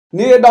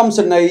នេះដំស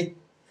នី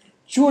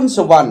ជួនស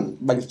វណ្ណ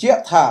បញ្ជា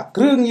ក់ថា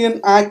គ្រឿងញៀន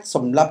អាចស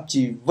ម្លាប់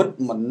ជីវិត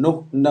មនុស្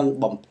សនិង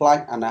បំផ្លាញ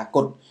អនាគ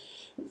ត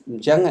អ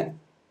ញ្ចឹង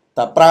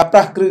តែប្រើប្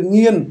រាស់គ្រឿង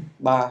ញៀន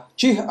បាទ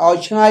ជិះឲ្យ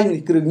ឆ្ងាយពី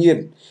គ្រឿងញៀន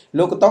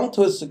លោកក៏ต้องធ្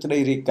វើសេចក្តី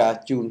រាយការណ៍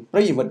ជូនប្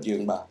រិយមិត្តយើ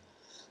ងបា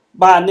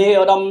ទនេះ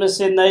ឧត្តម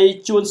សេនីយ៍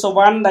ជួនសវ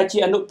ណ្ណដែលជា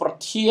អនុប្រ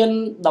ធាន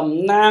តំ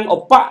ណាងឧ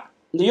ប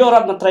នាយករ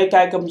ដ្ឋមន្ត្រី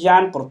កាយកម្មយា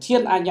នប្រធា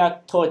នអាជ្ញា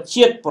ធរ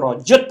ជាតិប្រ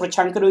យុទ្ធប្រ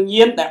ឆាំងគ្រឿង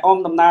ញៀនដែលអម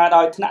ដំណើរ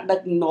ដោយថ្នាក់ដឹក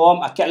នាំ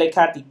អគ្គលេ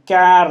ខាធិ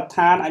ការដ្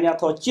ឋានអាជ្ញា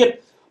ធរជាតិ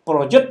ប្រ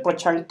យុទ្ធប្រ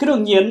ឆាំងគ្រឿង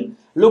ញៀន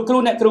លោកគ្រូ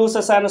អ្នកគ្រូ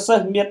សិស្សានុសិស្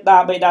សមេត្តា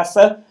បិតា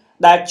សិស្ស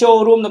ដែលចូល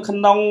រួមនៅក្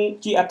នុង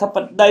ជាអធិប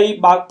តី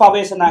បើកប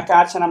វេសនាកា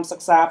រឆ្នាំសិ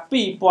ក្សា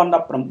2019-2020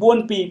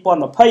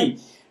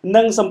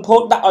និងសម្ពោ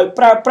ធដាក់ឲ្យ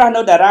ប្រើប្រាស់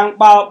នៅតារាង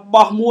បាល់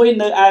បោះមួយ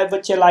នៅឯវិ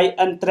ទ្យាល័យ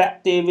ឥន្ទ្រ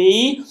ទេវី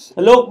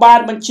លោកបាន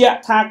បញ្ជាក់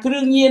ថាគ្រឿ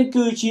ងញៀន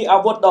គឺជាអា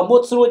វុធដ៏មុត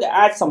ស្រួចដែល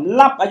អាចសម្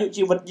លាប់អាយុ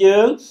ជីវិតយើ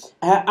ង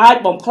អាច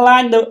បំផ្លា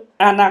ញនៅ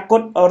អនាគ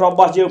តរប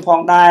ស់យើងផង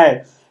ដែរ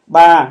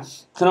បាទ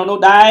ក្នុងនោះ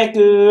ដែរ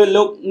គឺ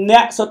លោកអ្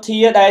នកសុធា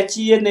ដែល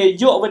ជានា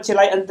យកវិទ្យា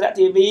ល័យឥន្ទ្រ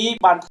ទេវី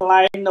បានថ្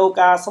លែងនៅ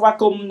ការស្វា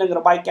គមន៍និងរ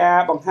បាយការ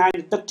ណ៍បង្ហាញ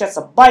ទឹកចិត្តស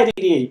ប្បាយរីក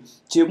រាយ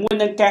ជាមួយ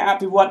នឹងការអ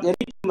ភិវឌ្ឍ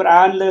រីកចម្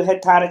រើនលើហេ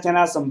ដ្ឋារច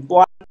នាសម្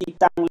ព័ន្ធទី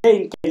តាំងលេង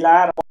កីឡា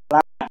របស់កី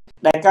ឡា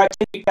ដែលកើត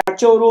ចេញពីការ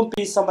ចូលរួម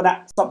ពីសមណៈ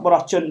សប្បុរ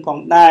សជនផង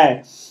ដែរ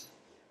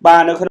បា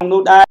ទនៅក្នុង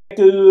នោះដែរ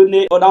គឺ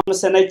នាយឧត្តម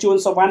សេនីយ៍ជួន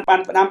សវណ្ណបាន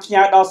ផ្ដាំផ្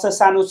ញើដល់សិស្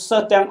សានុសិ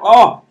ស្សទាំងអ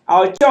ស់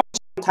ឲ្យចង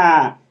ចាំថា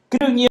គ្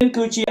រឿងញៀន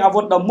គឺជាអាវុ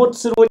ធដ៏មុត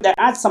ស្រួចដែល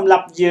អាចសម្លា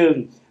ប់យើង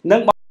និ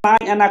ងបំផ្លា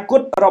ញអនាគ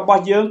តរប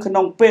ស់យើងក្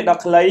នុងពេលដ៏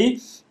ខ្លី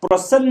ប្រ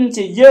សិន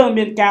ជាយើង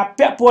មានការ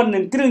ពាក់ព័ន្ធនឹ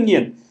ងគ្រឿងញៀ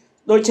ន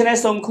ដូច្នេះ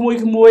សូមក្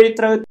មួយ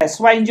ត្រូវតែ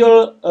ស្វែងយ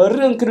ល់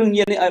រឿងគ្រឿង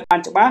ញៀននេះឲ្យបា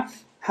នច្បាស់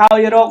ហើយ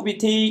រកវិ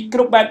ធីគ្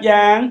រប់បែប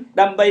យ៉ាង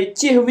ដើម្បី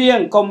ជៀសវាង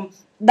កុំ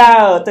ដើ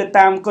រទៅ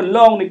តាមគន្ល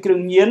ងនៃគ្រឿ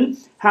ងញៀន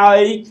ហើ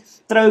យ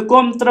ត្រូវ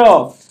គាំទ្រ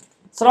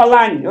ស្រ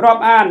ឡាញ់រា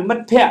ប់អានមិ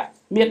ត្តភ័ក្តិ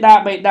មាតា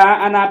បិតា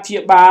អាណាព្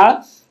យាបាល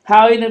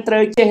ហើយនឹងត្រូ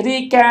វចេះរា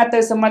យការណ៍ទៅ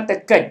សមត្ថ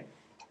កិច្ច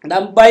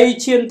ដើម្បី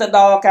ឈានទៅដ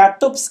ល់ការ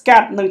ទប់ស្កា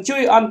ត់និងជួ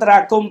យអន្តរា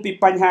គមន៍ពី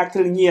បញ្ហាគ្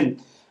រឿងញៀន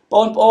ប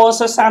ងប្អូន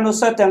សិស្សានុ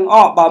សិស្សទាំងអ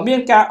ស់បើមាន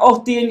ការអូស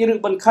ទាញឬ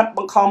បង្ខិតប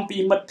ង្ខំពី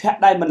មិត្តភ័ក្តិ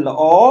ដែលមិនល្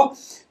អ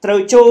ត្រូវ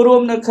ចូលរួ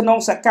មនៅក្នុង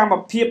សកម្ម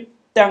ភាព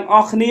ទាំងអ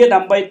ស់គ្នាដើ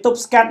ម្បីទប់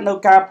ស្កាត់នៅ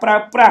ការប្រើ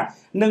ប្រាស់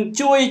និង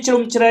ជួយជ្រោ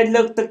មជ្រែង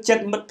លើកទឹកចិ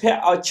ត្តមិត្តភ័ក្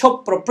តិឲ្យឈប់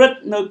ប្រព្រឹត្ត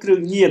នៅគ្រឿ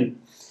ងញៀន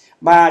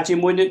បាទជា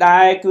មួយនេះដែ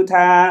រគឺ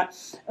ថា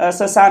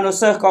សិស្សានុ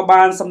សិស្សក៏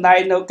បានសម្ដែង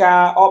នៅកា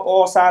រអបអ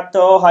រសាទ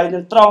រហើយនឹ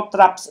ងត្រង់ត្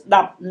រាប់ស្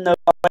ដាប់នៅ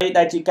អ្វី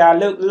ដែលជាការ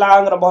លើកឡើ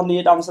ងរបស់នា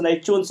យឧត្តមសេនី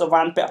យ៍ជួនសវ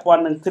ណ្ណពាក់ព័ន្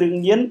ធនឹងគ្រឿង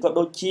ញៀនក៏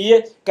ដូចជា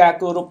ការ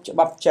គោរពច្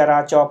បាប់ចរា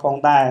ចរណ៍ផង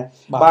ដែរ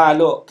បាទ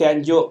លោកកែន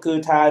យកគឺ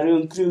ថារឿ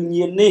ងគ្រឿង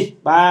ញៀននេះ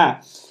បាទ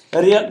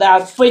រៀលដាល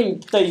ពេញ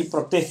ផ្ទៃប្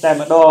រទេសតែ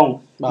ម្ដង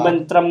មិន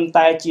ត្រឹម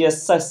តែជា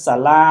សិស្សសា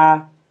លា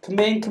ក្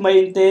មេង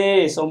ៗទេ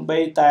សូម្បី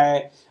តែ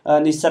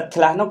និស្សិត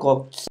ខ្លះនោះក៏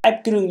ស្អែប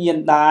គ្រឿងញៀន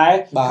ដែរ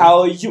ហើ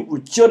យយុវ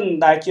ជន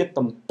ដែលជា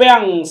តំពាំ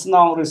ងស្ន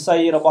ងឫស្សី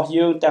របស់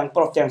យើងទាំង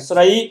ប្រុសទាំងស្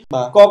រី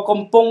ក៏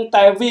កំពុង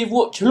តែវិវ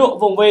ក់ឆ្លក់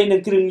វង្វេងនឹ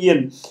ងគ្រឿងញៀន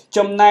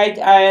ចំណែក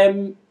ឯ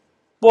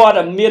ព័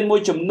ត៌មានមួយ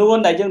ចំនួន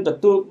ដែលយើងទ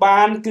ទួល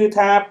បានគឺ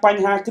ថាប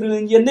ញ្ហាគ្រឿង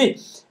ញៀននេះ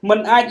មិន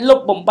អាចលុប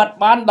បំបាត់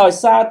បានដោយ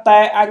សារតែ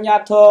អាជ្ញា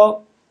ធរ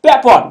ពា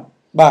ក់ព័ន្ធ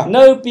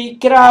នៅពី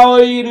ក្រោ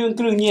យរឿង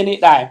គ្រឿងញៀននេះ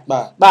ដែរ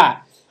បាទ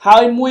ហើ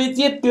យមួយ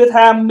ទៀតគឺ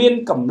ថាមាន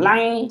កម្លាំ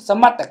ងស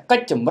មត្ថកិ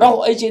ច្ចចម្រុះ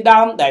អីជាដើ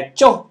មដែល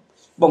ចុះ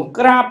បង្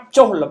ក្រាប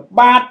ចុះល្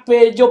បាតពេ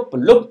លយប់ព្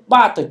រលប់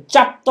បាទទៅ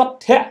ចាប់ទាត់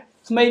ធាក់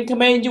ក្មេ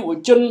ងៗយុវ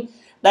ជន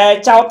ដែល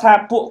ចោទថា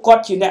ពួកគា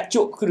ត់ជាអ្នកជ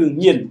ក់គ្រឿង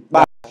ញៀន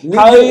បាទ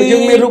ហើយយើ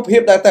ងមានរូបភា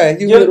ពដែរតែ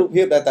យើងមានរូប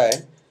ភាពដែរតែ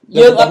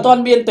យើងអត់ទា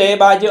ន់មានទេ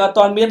បាទយើងអត់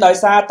ទាន់មានដោយ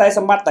សារតែស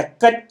មត្ថ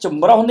កិច្ចច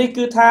ម្រុះនេះ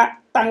គឺថា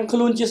តាំងខ្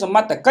លួនជាសម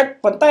ត្ថកិច្ច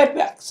ប៉ុន្តែ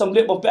ពាក់សម្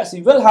លៀកបំពាក់ស៊ី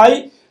វិលហើយ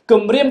គ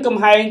ម្រាមកំ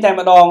ហែងតែ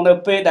ម្ដងនៅ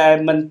ពេលដែល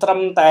មិនត្រឹម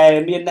តែ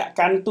មានអ្នក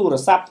កាន់ទូរ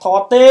ស័ព្ទថ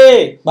តទេ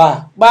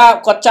បាទ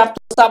គាត់ចាប់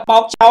ទូរស័ព្ទបោ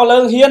កចោលលើ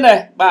ហ៊ានទេ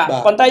បាទ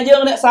ប៉ុន្តែយើ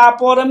ងអ្នកសារ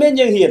ព័ត៌មាន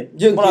យើងហ៊ាន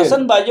ប្រសិ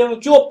នបើយើង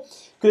ជួប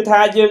គឺថា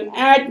យើង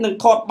អាចនឹង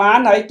ថតបាន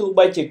ហើយទោះ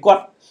បីជាគា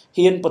ត់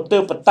ហ៊ានបន្ទើ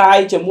បបន្តាយ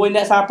ជាមួយ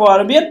អ្នកសារព័ត៌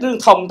មានរឿង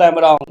ធំតែ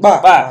ម្ដង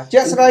បាទ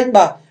ជាក់ស្ដែង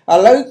បាទឥ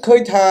ឡូវឃើ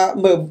ញថា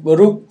មើល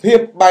រូបភាព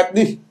បែប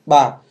នេះ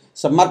បាទ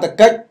សមត្ថ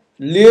កិច្ច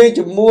លាយ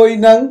ជាមួយ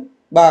នឹង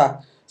បាទ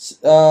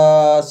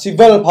ស៊ី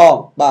វិលផង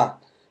បាទ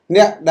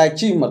អ្នកដែល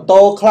ជិះម៉ូតូ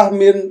ខ្លះ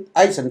មាន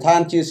ឯកសណ្ឋាន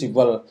ជាស៊ី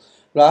វិល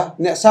បាទ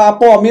អ្នកសារ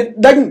ព័ត៌មាន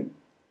ដេញ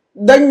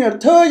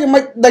ធ្វើយ៉ាង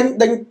ម៉េចដេញ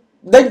ដ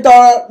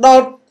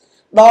ល់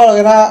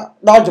គេថា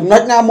ដល់ចំណុ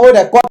ចណាមួយ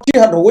ដែលគាត់ជិះ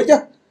អត់រួច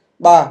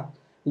បាទ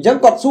អញ្ចឹង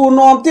គាត់សួរ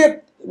នាំទៀត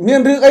មាន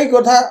រឿងអីគា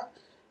ត់ថា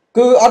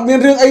គឺអត់មាន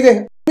រឿងអីទេ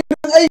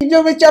រឿងអីយ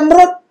កវាចាំរ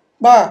ត់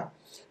បាទ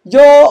យ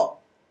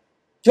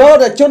ក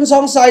តែជនស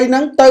ង្ស័យហ្នឹ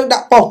ងទៅដា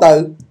ក់ប៉ុស្តិ៍ទៅ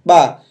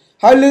បាទ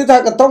ហើយឮថា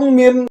ក៏ต้อง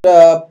មាន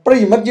ប្រិ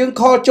យមិត្តយើង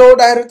ខលចូល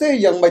ដែរទេ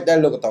យ៉ាងម៉េចដែរ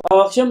លោកក៏ต้อง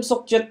ខ្ញុំសុ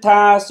ខចិត្តថា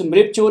សម្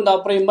រាប់ជូនដ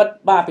ល់ប្រិយមិត្ត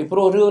បាទពីព្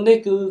រោះរឿងនេះ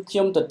គឺខ្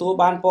ញុំទទួល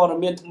បានព័ត៌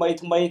មានថ្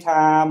មីថា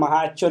ម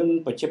ហាជន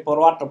ប្រជាពល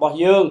រដ្ឋរបស់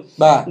យើង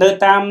នៅ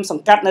តាមស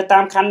ង្កាត់នៅតា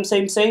មខណ្ឌ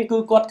ផ្សេងគឺ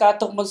គាត់ការ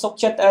ទុកមិនសុខ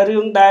ចិត្តរឿ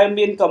ងដែល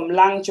មានកម្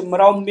លាំងចម្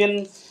រុះមាន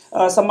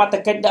សមត្ថ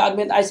កិច្ចដែលអត់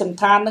មានឯកសណ្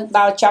ឋាននឹង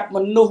ដើរចាប់ម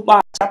នុស្សបា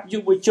ទចាប់យុ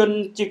វជន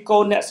ជាកូ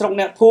នអ្នកស្រុក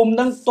អ្នកភូមិ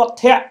នឹងទាត់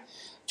ធាក់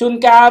ជួន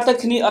កាលទៅ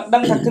គ្នាអត់ដឹ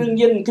ងថាគ្រឿង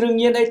ញៀ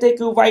នអីទេ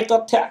គឺវាយទា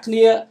ត់ធាក់គ្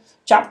នា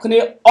ចាប់គ្នា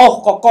អស់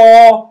កក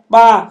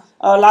បាទ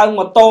ឡើង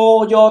ម៉ូតូ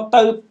យក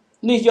ទៅ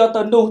នេះយក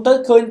ទៅនោះទៅ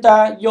ឃើញថា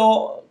យក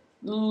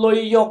លុយ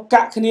យក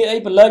កាក់គ្នាអី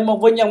ប្រឡែងមក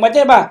វិញយ៉ាងម៉េច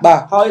ទេបាទ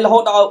ហើយរហូ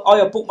តដល់ឲ្យ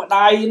ឪពុកម្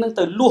ដាយនឹង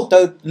ទៅលួស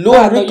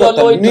ឬក៏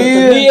ទៅនី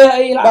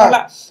អីឡា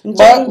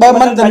បើ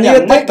មិនធានា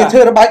ទេគេធ្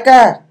វើរបាយកា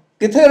រណ៍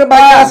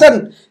សិន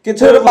គេ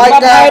ធ្វើរបាយ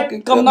ការណ៍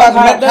កំណត់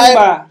ហេតុបាទ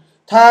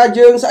ថា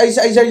យើងស្អី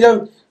យើង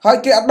ហើយ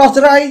គេអត់ដោះ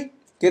ស្រាយ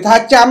គេថា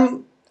ចាំ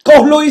កោ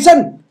សលុយសិន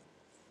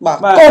បាទ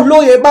កោសលុ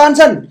យឲ្យបាន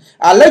សិនឥ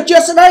ឡូវជា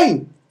ស្ដី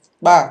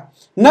បាទ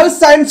នៅ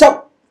សែនសុខ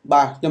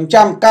បាទខ្ញុំ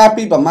ចាំកាល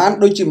ពីប្រហែល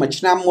ដូចជាមួយ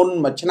ឆ្នាំមុន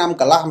មួយឆ្នាំ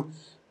កន្លះ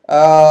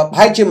ប្រ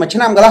ហែលជាមួយឆ្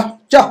នាំកន្លះ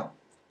ចុះ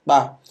បា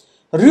ទ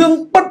រឿង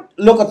ពិត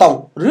លោកកតង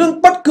រឿង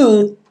ពិតគឺ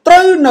ត្រូ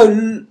វនៅ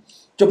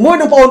ជាមួយ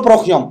នឹងបងប្អូនប្រុស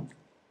ខ្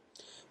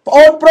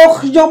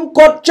ញុំ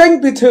គាត់ចេញ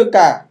ពីធ្វើ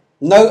ការ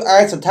នៅឯ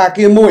សន្តា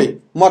គារមួយ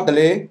មាត់ទន្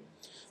លេ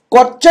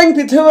គាត់ចេញ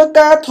ពីធ្វើ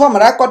ការធម្ម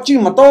តាគាត់ជិះ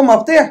ម៉ូតូមក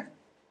ផ្ទះ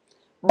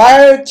បែ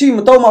រជិះ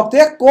ម៉ូតូមកផ្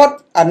ទះគាត់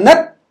អាណិត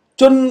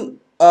ជន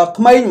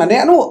ក្មេងម្នា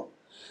ក់នោះ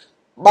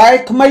បែរ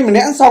ក្មេងម្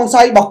នាក់សង្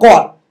ស័យរបស់គា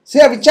ត់ស្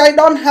រាវិច័យ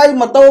ដនហៅ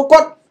ម៉ូតូគា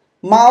ត់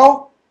មក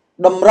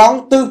តម្រង់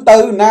ទិសទៅ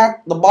ណា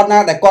តំបន់ណា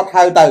ដែលគាត់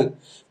ហៅទៅ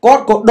គា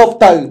ត់ក៏ដប់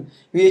ទៅ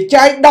វា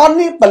ចៃដន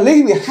នេះបលិស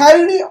វា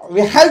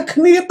ហៅគ្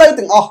នាទៅ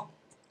ទាំងអស់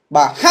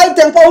បាទហៅ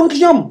ទាំងបងប្អូន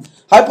ខ្ញុំ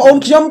ហើយបងប្អូន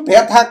ខ្ញុំប្រា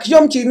ប់ថាខ្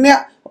ញុំជាអ្នក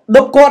ដ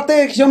ប់គាត់ទេ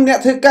ខ្ញុំអ្នក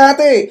ធ្វើការ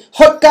ទេ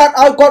ហុចកាត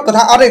ឲ្យគាត់ក៏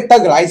ថាអត់ទេទៅ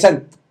កន្លែងសិន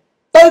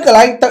ទៅកន្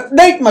លែងទៅ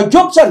ដេកមកយ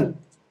ប់សិន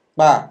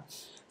បាទ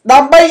ដើ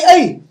ម្បីអី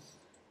ឲ្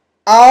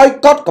យ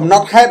គាត់កំណ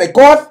ត់ហេតុឲ្យ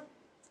គាត់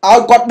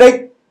ដេក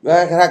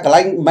គេថាកន្លែ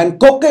ងមិន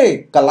គុកទេ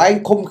កន្លែង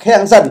ឃុំឃាំ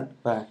ងសិន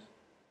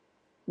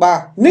បាទ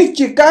នេះ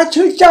ជាការ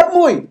ឈឺចាប់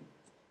មួយ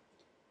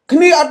គ្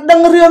នាអត់ដឹ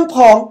ងរឿងផ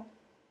ង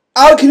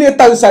ឲ្យគ្នា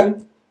ទៅសិន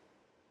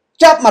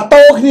ចាប់ម៉ូ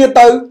តូគ្នា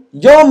ទៅ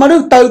យកមនុ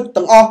ស្សទៅ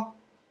ទាំងអស់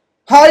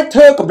ហើយធ្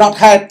វើកំណត់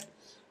ហេតុ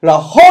រ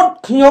ហូត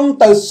ខ្ញុំ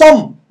ទៅសុំ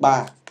បា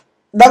ទ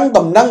ដឹង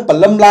ដំណឹងព្រ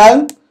លឹមឡើង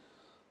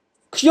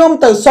ខ្ញុំ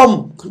ទៅសុំ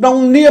ក្នុង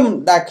នាម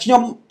ដែលខ្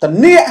ញុំធា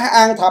នា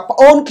អាងថាប្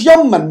អូនខ្ញុំ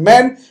មិនមែ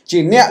នជា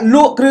អ្នកល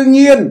ក់គ្រឿង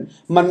ញៀន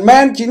មិនមែ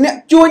នជាអ្នក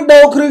ជួញដូ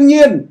រគ្រឿង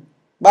ញៀន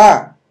បាទ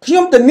ខ្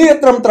ញុំធានា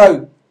ត្រឹមត្រូវ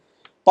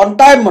ប៉ុន្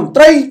តែមន្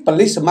ត្រីប៉ូ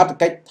លីសសមត្ថ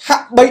កិច្ចហា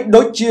ក់បី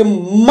ដូចជា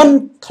មិន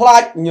ខ្លា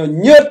ចញ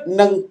ញើត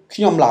នឹងខ្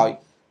ញុំឡើយ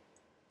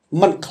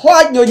មិនខ្លា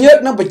ចញញើត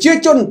នឹងប្រជា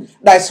ជន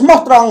ដែលស្មោះ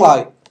ត្រង់ឡើយ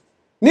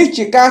នេះ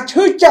ជាការ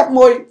ឈឺចាប់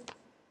មួយ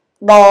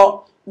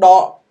ដ៏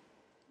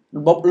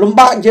លំ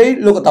បាកនិយាយ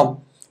លោកកតុង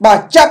បាទ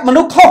ចាប់ម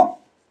នុស្សខុស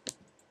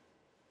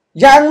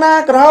យ៉ាងណា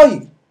ក៏ដោយ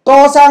ក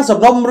សាងសំ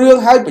ណុំរឿង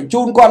ឲ្យបញ្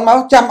ជូនគាត់មក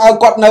ចាំឲ្យ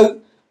គាត់នៅ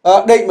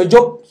ដេកមកយ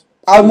ប់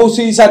ឲ្យមូ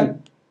ស៊ីសិន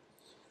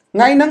ថ្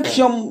ងៃហ្នឹងខ្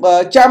ញុំ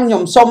ចាំខ្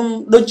ញុំសុំ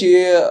ដូចជា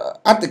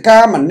អធិកា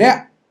រម្នាក់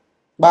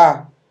បាទ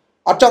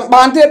អត់ចង់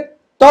បានទៀត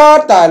ត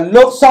តែ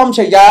លោកសំឆ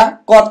យា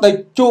គាត់ទៅ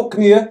ជួប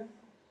គ្នា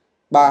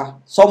បាទ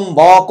សុំ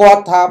បគា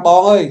ត់ថាបង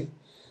អើយ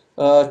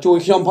ជួយ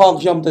ខ្ញុំផង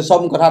ខ្ញុំទៅ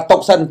សុំគាត់ថាຕົ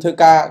កសិនធ្វើ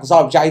ការកស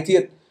លបច្ច័យទៀ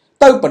ត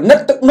ទៅបនិត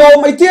ទឹកនោម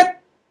អីទៀត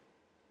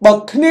បើ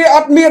គ្នាអ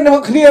ត់មាន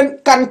គ្នា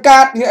កាន់កា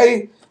តនេះអីឲ្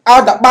យ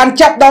តែបាន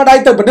ចាប់ដល់ដៃ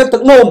ទៅបនិតទឹ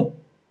កនោម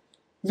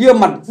វា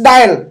មិន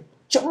ដែល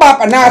ច្បាប់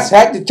អាណាស្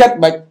រេចទៅចិត្ត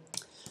មិន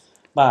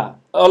បាទ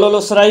លោ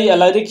កស្រីឥ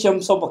ឡូវនេះខ្ញុំ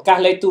សូមប្រកាស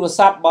លេខទូរ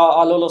ស័ព្ទបើ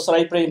លោកស្រី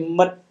ប្រិ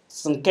មិត្ត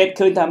សង្កេត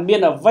ឃើញថាមាន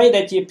អ្វី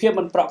ដែលជាភាព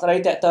មិនប្រក្រតី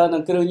តើតើនឹ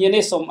ងគ្រឿងញៀន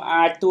នេះសូម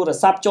អាចទូរ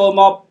ស័ព្ទចូល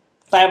មក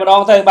តែម្ដ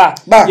ងទៅបាទ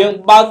យើង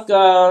បើក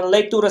លេ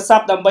ខទូរស័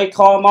ព្ទដើម្បីខ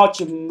លមក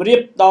ជម្រា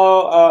បដ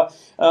ល់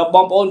ប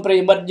ងប្អូនប្រិ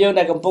មិត្តយើង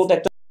ដែលកំពុងតែ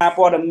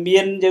ព័ត៌មា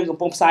នយើងកំ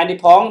ពុងផ្សាយនេះ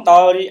ផង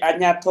ដោយអា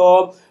ជ្ញាធរ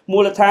មូ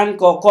លដ្ឋាន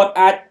ក៏គាត់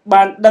អាច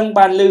បានដឹង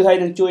បានឮហើយ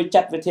នឹងជួយ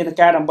ចាត់វិធាន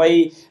ការដើម្បី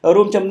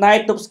រួមចំណែក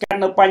ទប់ស្កាត់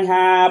នៅបញ្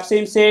ហាផ្សេ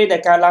ងៗដែ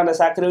លកើតឡើងដោយ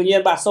សារគ្រឿងញៀ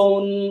នបាទសូ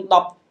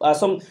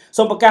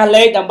មប្រកាស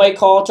លេខដើម្បី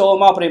ខលចូល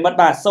មកប្រិមិត្ត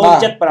បាទ077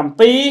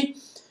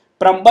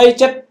 878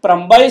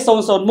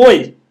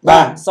 001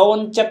បាទ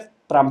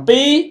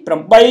077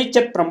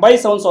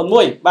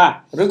 878 001បាទ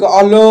ឬក៏អ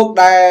ស់លោក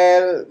ដែល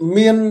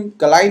មាន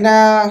កន្លែង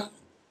ណា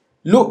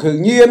លក់គ្រឿង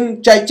ញៀន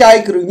ចែកចាយ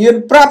គ្រឿងញៀន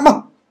ប្រាប់មក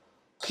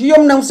ខ្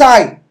ញុំនឹងផ្សា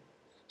យ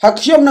ហើយ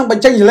ខ្ញុំនឹងប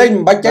ញ្ចេញលេខមិ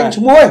នបាច់ចេញ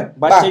ឈ្មោះ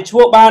បាទចេញឈ្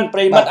មោះបានប្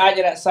រិមិត្តអាច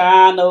រក្សា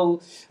នៅ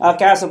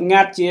ការសម្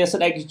ងាត់ជាស្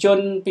ដីគជន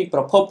ពីប្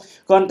រភព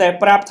គ្រាន់តែ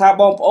ប្រាប់ថា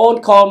បងប្អូន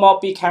ខលមក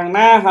ពីខាង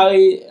ណាហើយ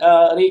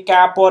រាយ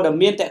ការណ៍ព័ត៌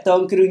មានតកត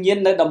ងគ្រឿងញៀន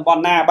នៅតំប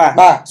ន់ណាបាទ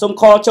សូម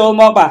ខលចូល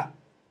មកបាទ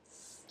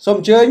សូម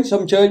អញ្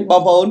ជើញប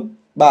ងប្អូន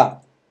បាទ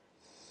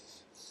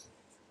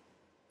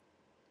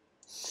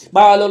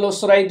បាទលោក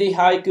ស្រីនេះ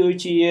ហើយគឺ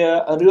ជា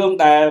រឿង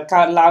ដែល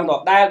កើតឡើងដ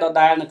ដែល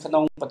នៅក្នុ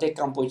ងប្រទេស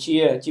កម្ពុជា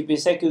ជាពិ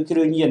សេសគឺគ្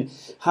រឿងញៀន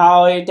ហើ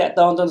យតក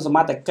តងទៅសម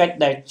ត្ថកិច្ច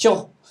ដែលចុះ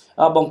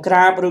បង្ក្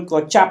រាបឬក៏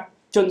ចាប់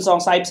ជនស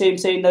ង្ស័យផ្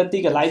សេងនៅទី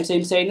កន្លែងផ្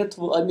សេងនោះធ្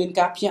វើឲ្យមាន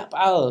ការភ្ញាក់ផ្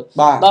អើល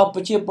ដល់ប្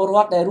រជាពលរ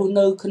ដ្ឋដែលរស់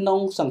នៅក្នុង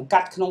សង្កា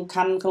ត់ក្នុងខ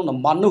ណ្ឌក្នុងតំ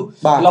បន់នោះ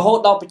រហូត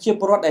ដល់ប្រជា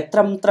ពលរដ្ឋដែលត្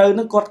រឹមត្រូវ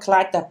នឹងគាត់ខ្លា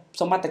ចតែ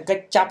សមត្ថកិ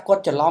ច្ចចាប់គា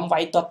ត់ច្រឡំវា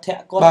យទាត់ធា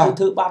ក់គាត់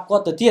ធ្វើបាបគា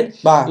ត់ទៅទៀត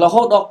រ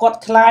ហូតដល់គាត់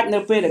ខ្លាចនៅ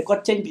ពេលដែលគា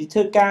ត់ចេញពីធ្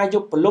វើការយ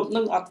ប់ប្រលប់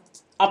នឹង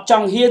អត់ច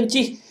ង់ហ៊ាន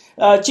ជិះ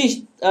ជី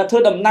ធ្វើ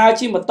ដំណើរ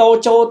ជិះម៉ូតូ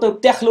ចូលទៅ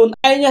ផ្ទះខ្លួន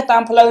ឯងតា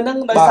មផ្លូវហ្នឹង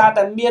ដោយសារ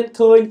តែមាន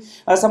ឃើញ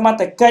សមត្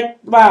ថកិច្ច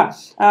បាទ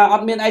អ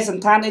ត់មានឯកស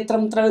ណ្ឋានអីត្រឹ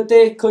មត្រូវទេ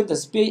ឃើញតែ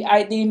ស្ពាយ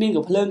ID មាន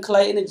កំភ្លើងខ្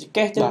លីនឹងច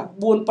កេះទៅ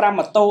4 5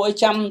ម៉ូតូអី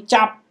ចាំ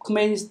ចាប់ក្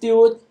មេងស្ទាវ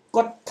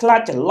គាត់ខ្លាច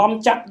ច្រឡំ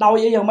ចាប់ដោយ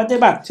អីយ៉ាងម៉េចទេ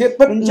បាទធៀប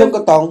ពិតខ្ញុំ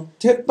ក៏តង់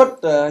ធៀបពិត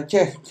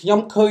ចេះខ្ញុំ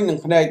ឃើញនឹង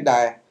ភ្នែក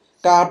ដែរ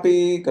កាលពី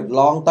កន្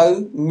លងទៅ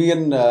មាន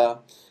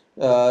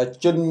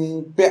ជន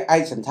ពាក់ឯ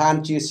កសណ្ឋាន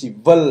ជាស៊ី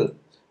វិល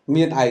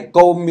មានឯ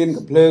កោមមាន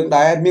កំភ្លើង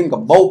ដែរមាន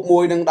កំបោកមួ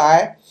យនឹងដែរ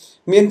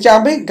មានចាំ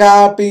ពីកា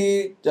លពី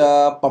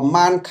ប្រ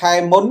មាណខែ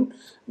មុន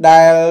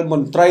ដែលម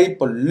ន្ត្រី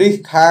ប៉ូលីស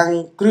ខាង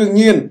គ្រឿង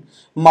ញៀន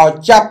មក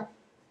ចាប់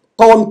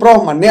កូនប្រុស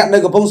ម្នាក់នៅ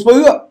កំពង់ស្ពឺ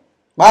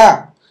បាទ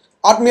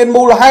អត់មាន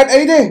មូលហេតុ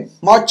អីទេ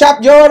មកចាប់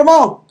យកហ្ម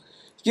ង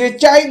ជា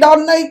ចៃដ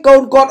ន្យអីកូ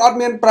នគាត់អត់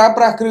មានប្រើ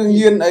ប្រាស់គ្រឿង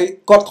ញៀនអី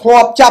គាត់ធ្លា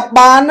ប់ចាប់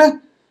បានណា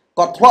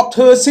គាត់ធ្លាប់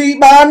ធ្វើស៊ី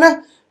បានណា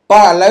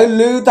បាទឥឡូវ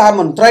ឮថា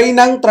មន្ត្រីហ្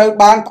នឹងត្រូវ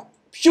បាន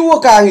ព្យួរ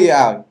ការងារ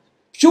ឲ្យ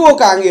ព្យួរ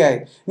ការងារឲ្យ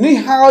នេះ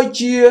ហើយ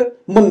ជា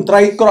មន្ត្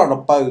រីក្រក់រ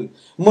ពៅ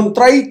មន្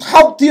ត្រី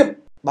ថោកទាប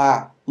បាទ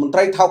មន្ត្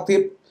រីថោកទា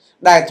ប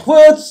ដែលធ្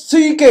វើ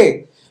ស៊ីគេ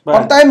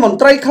ប៉ុន្តែមន្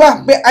ត្រីខ្លះ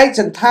ពាក់ឯក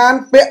សណ្ឋាន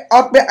ពាក់អ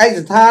ត់ពាក់ឯក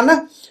សណ្ឋានណា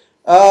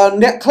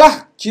អ្នកខ្លះ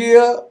ជា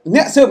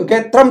អ្នកស៊ើបអង្កេ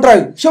តត្រឹមត្រូវ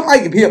ខ្ញុំឯ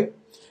កភាព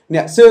អ្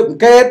នកស៊ើបអ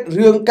ង្កេត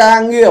រឿងការ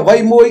ងារអ្វី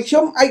មួយខ្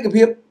ញុំឯក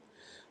ភាព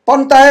ប៉ុ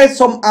ន្តែ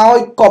សូមឲ្យ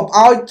កុំ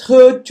ឲ្យធ្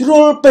វើជ្រុ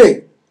លពេក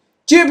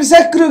ជាពិសេ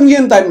សគ្រឿងញៀ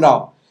នតែម្ដង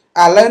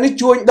ឥឡូវនេះ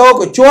ជួញដូរ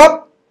ក៏ជាប់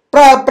ប្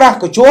រើប្រាស់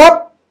ក៏ជាប់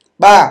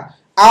បាទ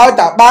ឲ្យ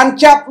តែបាន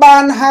ចាប់បា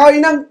នហើយ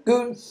ហ្នឹងគឺ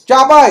ចា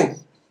ប់ហើយ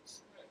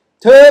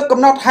ធ្វើកំ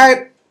ណត់ហេតុ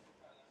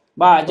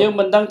បាទយើង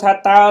មិនដឹងថា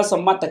តើស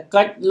មត្ថ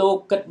កិច្ចលោក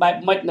គិតបែប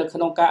ម៉េចនៅក្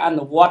នុងការអ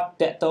នុវត្ត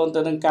តកតូន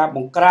ទៅនឹងការប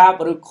ង្ក្រា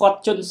បឬឃាត់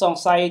ជនស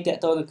ង្ស័យតក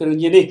តូននឹងគ្រឿង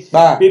ញៀននេះ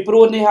ពីព្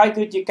រោះនេះហើយ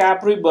គឺជាការ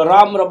ព្រួយបារ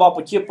ម្ភរបស់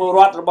ប្រជាពលរ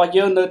ដ្ឋរបស់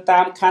យើងនៅ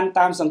តាមខណ្ឌ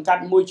តាមសង្កា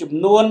ត់មួយចំ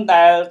នួន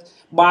ដែល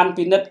បាន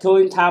ពិនិត្យឃើ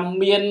ញថា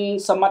មាន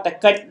សមត្ថ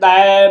កិច្ច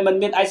ដែលមិន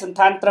មានឯកសណ្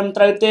ឋានត្រឹម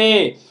ត្រូវទេ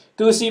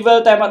គឺស៊ីវិល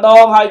តែម្ដ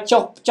ងហើយ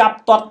ចុះចាប់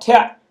ទាត់ធា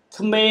ក់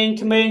ក្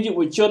មេងយុ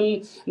វជន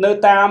នៅ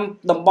តាម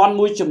តំបន់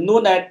មួយចំនួន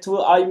ដែលធ្វើ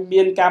ឲ្យ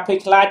មានការភ័យ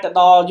ខ្លាចទៅ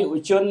ដល់យុវ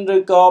ជនឬ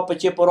ក៏ប្រ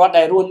ជាពលរដ្ឋ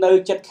ដែលរស់នៅ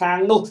ជិតខាង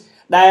នោះ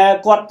ដែល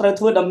គាត់ត្រូវ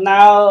ធ្វើដំ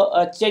ណើរ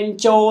ចេញ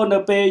ចូលនៅ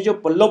ពេលយប់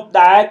ព្រលប់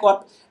ដែរគា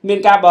ត់មាន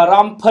ការបារ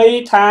ម្ភភ័យ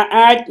ថា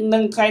អាចនឹ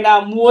ងថ្ងៃណា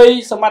មួយ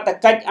សមត្ថ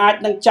កិច្ចអាច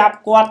នឹងចាប់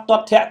គាត់ទា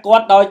ត់ធាក់គា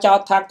ត់ដោយចោទ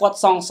ថាគាត់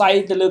សង្ស័យ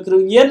ទៅលើគ្រឿ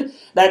ងញៀន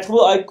ដែលធ្វើ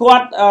ឲ្យគា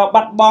ត់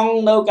បាត់បង់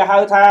នៅគេហៅ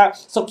ថា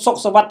សុខ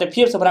សុវត្ថិ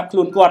ភាពសម្រាប់ខ្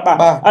លួនគាត់បាទ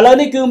ឥឡូវ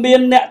នេះគឺមាន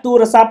អ្នកទូ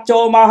រស័ព្ទចូ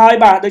លមកហើយ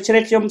បាទដូច្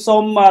នេះខ្ញុំសូ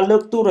មលើ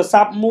កទូរ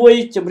ស័ព្ទមួយ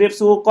ជម្រាប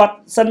សួរគាត់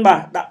សិនបាទ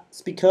ដាក់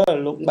speaker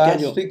លោកបាទ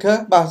speaker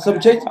បាទសូម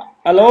ជិះ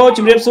អាឡូជ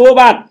ម្រាបសួរ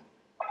បាទ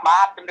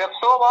ជំរាប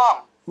សួរបង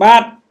បា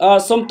ទ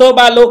សូមទោស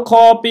បាទលោកខ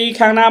ពី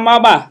ខាងណាមក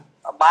បាទ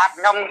បាទ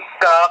ខ្ញុំ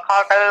ខ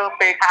លទៅ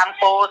ពីខាង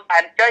ពោធិ៍សែ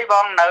នជ័យប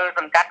ងនៅស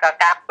ង្កាត់កា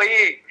កា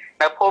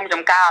2នៅភូមិ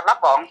ចំការអឡឹក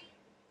បង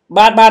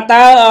បាទ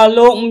តើ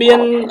លោកមា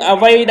នអ្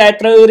វីដែល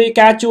ត្រូវរាយ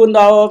ការណ៍ជូន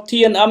ដល់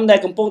TNM ដែល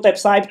កំពុងតែ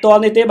ផ្សាយផ្ទាល់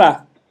នេះទេបាទ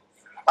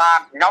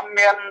ខ្ញុំ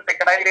មានសេច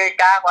ក្តីរាយ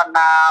ការណ៍គាត់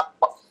ថា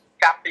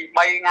ចាប់ពី3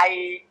ថ្ងៃ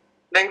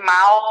នេះម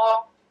ក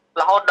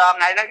រហូតដល់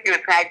ថ្ងៃហ្នឹងគឺ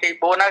ថ្ងៃទី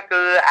4ហ្នឹង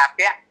គឺអគ្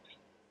គ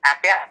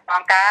អ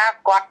ង្គការ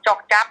គាត់ចុះ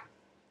ចាប់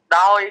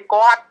ដោយ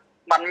គាត់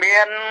មិនមា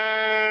ន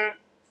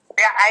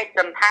ពាក់ឯក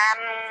សណ្ឋាន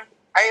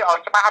អីឲ្យ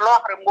ច្បាស់លា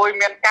ស់ឬមួយ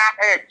មានកាត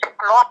អីច្បា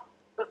ស់លាស់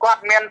គឺគា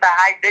ត់មានតែ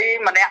ID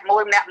ម្នាក់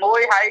មួ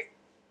យហើយ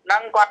នឹ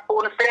ងគាត់ពូ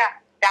នស្ទះ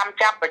ចាំ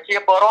ចាប់ប្រជា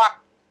ពលរដ្ឋ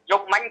យ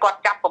កមិញគាត់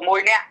ចាប់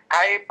6នាក់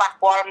ហើយប៉ះ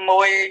ពាល់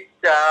មួយ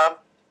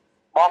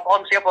បងប្អូ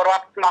នប្រជាពលរ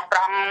ដ្ឋស្មោះត្រ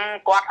ង់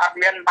គាត់អត់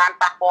មានបាន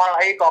ប៉ះពាល់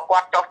អីក៏គា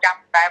ត់ចុះចាប់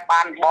តែ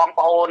បានបង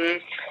ប្អូន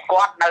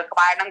គាត់នៅក្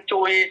បែរនឹង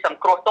ជួយស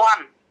ង្គ្រោះទា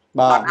ន់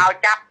គាត់ឲ្យ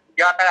ចាប់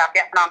យកទៅអគ្គ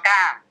នាយក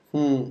ការ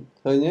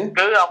ឃើញទេ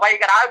គឺអ្វី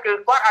ក៏ដោយគឺ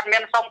គាត់អត់មា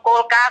នសុំគោ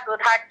លការណ៍គឺ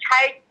ថា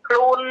ឆែកខ្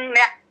លួន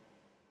អ្នក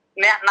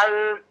នៅ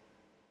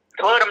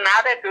ធ្វើដំណើរ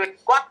ទេគឺ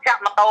គាត់ចា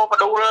ក់ម៉ូតូប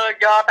ដួល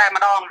យកតែ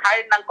ម្ដងហើយ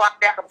នឹងគាត់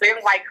ផ្ទះកំភ្លៀង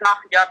វាយខ្នោះ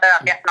យកទៅអ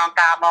គ្គនាយក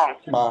ការហ្មង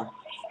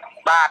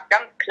បាទអញ្ចឹ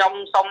ងខ្ញុំ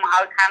សុំឲ្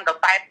យខាងក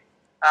សែត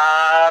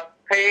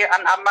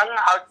TNM ហ្នឹង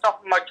ឲ្យចុះ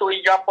មកជួយ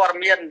យកព័ត៌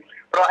មាន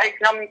ព្រោះអី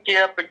ខ្ញុំជា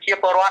ប្រជា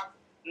ពលរដ្ឋ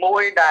មួ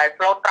យដែល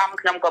ស្លូតត្រង់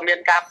ខ្ញុំក៏មាន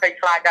ការភ័យ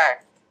ខ្លាចដែរ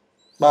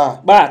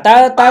បាទតើ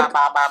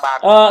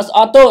អ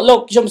ត់ទោះលោ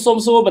កខ្ញុំសូម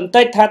សួរបន្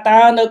តិចថាតើ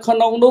នៅក្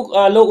នុងនោះ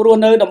លោករ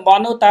ស់នៅតំប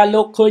ន់នោះតើ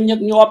លោកឃើញញឹក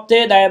ញាប់ទេ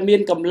ដែលមា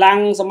នកម្លាំង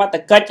សមត្ថ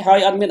កិច្ចហើយ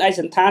អត់មានឯក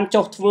សណ្ឋាន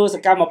ចុះធ្វើស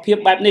កម្មភាព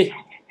បែបនេះ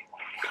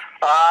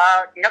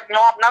ញឹក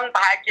ញាប់ហ្នឹងប្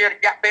រហែលជារ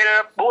យៈពេល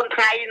4ថ្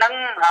ងៃហ្នឹង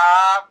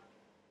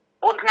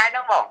4ថ្ងៃហ្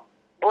នឹងបង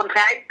4ថ្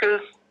ងៃគឺ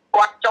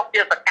គាត់ចុះ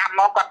ជាសកម្ម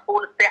មកគាត់ពូ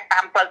នស្ទះតា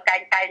មផ្លូវកែង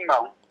ហ្ម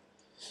ង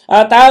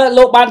តើ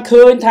លោកបាន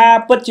ឃើញថា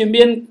ពិតជា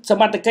មានស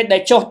មត្ថកិច្ចដែ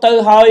លចុះទៅ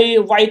ហើយ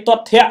វាយទា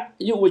ត់ធាក់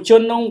យុវជ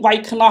ននោះវាយ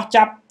ខ្នោះ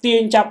ចាប់ទា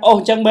ញចាប់អូស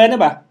អញ្ចឹងមែនទេ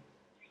បា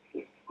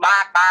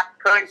ទ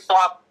ឃើញស្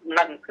ទាប់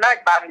នឹងភ្នែក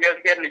បានយើង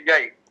ហ៊ាននិយា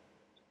យ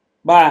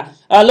បាទ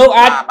លោក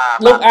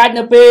អាច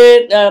នៅពេ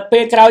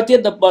លក្រោយទៀត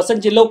បើសិន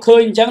ជាលោកឃើញ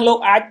អញ្ចឹងលោក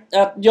អាច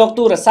យក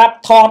ទូរស័ព្ទ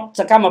ថត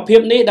សកម្មភាព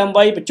នេះដើម្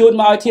បីបញ្ជូន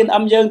មកឲ្យ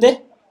TNM យើងទេ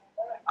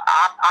អ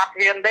ត់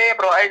ហ៊ានទេ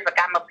ព្រោះអីសក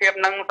ម្មភាព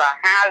នឹងសា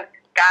ហាវ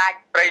កាច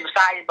ព្រៃផ្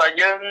សាយបើ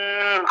យើង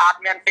អត់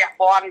មានពាក់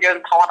ព័ន្ធយើង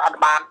ថតអត់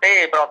បានទេ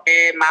ព្រោះគេ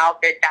មក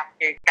គេចាប់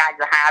គេកាច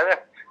សាហាវ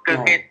គឺ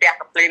គេផ្ទះក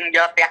ភ្លៀងយ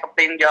ក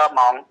ហ្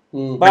មង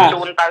បាទ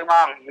ជូនទៅហ្ម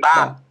ងបា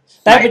ទ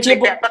តែប្រជា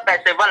ពលរដ្ឋតែ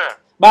ស៊ីវិល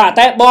បាទ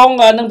តែបង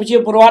នឹងប្រជា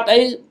ពលរដ្ឋអី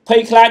ភ័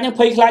យខ្លាចហ្នឹង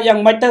ភ័យខ្លាចយ៉ាង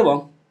ម៉េចទៅបង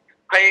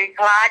ភ័យ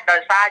ខ្លាចដោ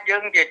យសារយើ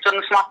ងជាជន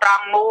ស្មោះត្រ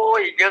ង់មួ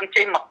យយើង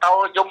ជិះម៉ូតូ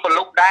យំប្រ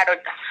លុកដែរដូច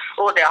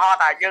ឧទាហរណ៍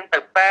ថាយើងទៅ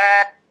ពេ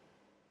ទ្យ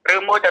ឬ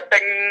មួយទៅទិ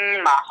ញ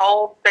មកហូប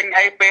ទិញ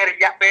អីពេលរ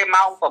យៈពេល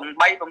ម៉ោង8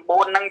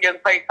 9ហ្នឹងយើង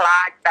ភ័យខ្លា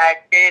ចតែ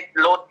គេ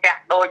លោតធា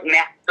ក់ដូច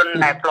អ្នកជន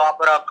ដែលធ្លាប់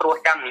រកគ្រោះ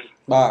ចឹង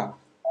បាទ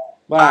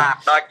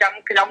ដល់ចឹង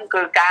ខ្ញុំ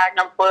គឺការខ្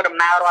ញុំធ្វើដំ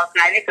ណើររាល់ថ្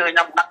ងៃនេះគឺខ្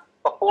ញុំដឹក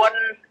ប្រពន្ធ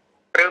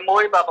ឬមួ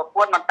យបើប្រព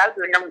ន្ធមិនទៅគឺ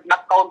ខ្ញុំដឹ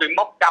កកូនពី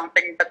មុខចាំ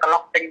ទិញទឹកក្លុ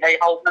កទិញអី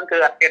ហូបហ្នឹងគឺ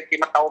អត់ទៀតជិះ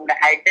ម៉ូតូម្នា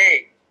ក់ឯងទេ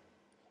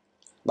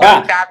បាទ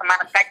ការសមា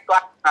ជិកគា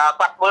ត់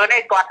ធ្វើ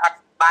នេះគាត់អត់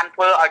បានធ្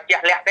វើឲ្យជា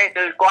ក់លាក់ទេ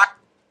គឺគាត់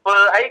ធ្វើ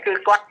អីគឺ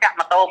គាត់ចាក់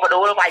ម៉ូតូមក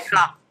ដួលវាយខ្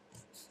នោះ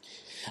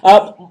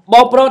ប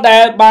ងប្រុសដែ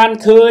លបាន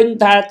ឃើញ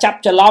ថាចាប់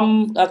ច្រឡំ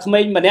ក្មេ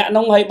ងម្នាក់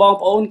នោះហើយបង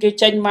ប្អូនគេ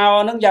ចេញមក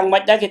ហ្នឹងយ៉ាងម៉េ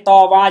ចដែរគេត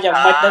វ៉ាយ៉ាង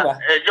ម៉េចទៅបាទ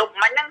យប់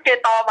មិញហ្នឹងគេ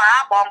តវ៉ា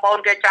បងប្អូន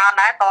គេច្រើន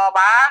ដែរត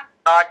វ៉ា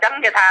ដល់អញ្ចឹង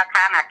គេថា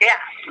ខាងអគ្គ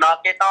ដល់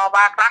គេត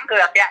វ៉ាខ្លាំងគឺ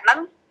អគ្គហ្នឹង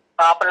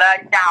ប្លែង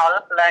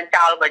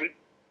ចោលវិញ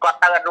គាត់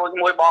ទៅអត់រួច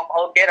មួយបងប្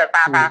អូនគេដោយ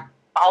សារថាបង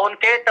អូន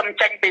គេទៅ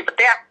ចេញពីប្រ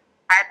ទេស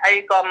ហេតុអី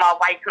ក៏មក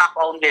វាយខ្នោះប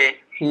ងអូនគេ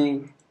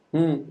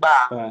បា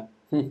ទ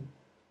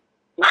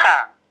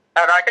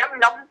ដល់ចឹង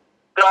ខ្ញុំ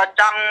ក៏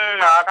ចង់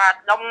ថា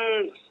ខ្ញុំ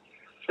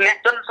អ្នក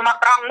ជនស្មោះ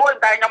ត្រង់មួយ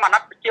តែខ្ញុំអាណិ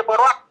តប្រជាពល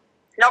រដ្ឋ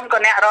ខ្ញុំក៏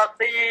អ្នករក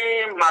ស៊ី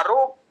មួយ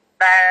រូប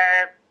តែ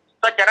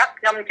សុចរិត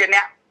ខ្ញុំជាអ្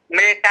នក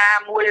មេការ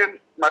មួយ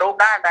រូប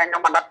ដែរតែខ្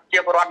ញុំអាណិតប្រជា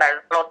ពលរដ្ឋដែល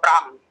ស្លូតត្រ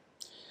ង់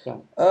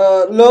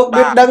លោក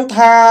biếtដឹង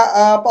ថា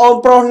បងអូន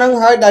ប្រុសនឹង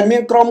ហើយដែលមា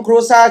នក្រុមគ្រួ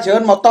សារច្រើ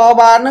នមកត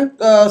វ៉ានឹង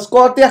ស្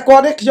គាល់ផ្ទះគា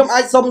ត់ទេខ្ញុំអា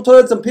ចសុំធ្វើ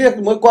សម្ភាស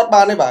ជាមួយគាត់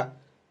បានទេបាទ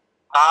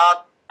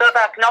ទើប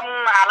តែខ្ញុំ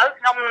ឥឡូវ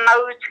ខ្ញុំនៅ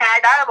ឆ្ងាយ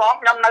ដែរបង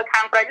ខ្ញុំនៅខា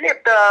ងព្រៃលៀប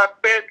ទៅ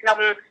ពេលខ្ញុំ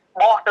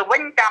បកទៅវិ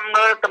ញចាំ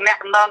មើលតំណែង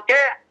ដំណងគេ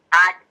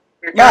អាច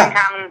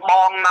ខាងប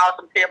ងមកស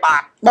ម្ភាសបា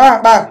ន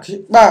បាទ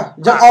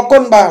ចឹងអរគុ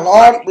ណបាទ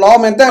ល្អ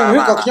មែនតើឬ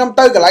ក៏ខ្ញុំ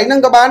ទៅកន្លែងហ្នឹង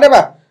ក៏បានដែរ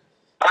បាទ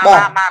បា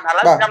ទឥ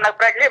ឡូវខ្ញុំនៅ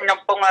ព្រែកលៀបខ្ញុំ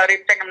កំពុងរៀ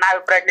បចេញដំណើរ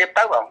ព្រែកលៀប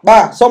ទៅបងបា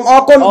ទសូមអ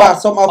រគុណបាទ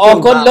សូមអរ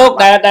គុណលោក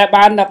ដែល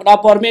បានផ្ដ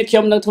ល់ព័ត៌មានខ្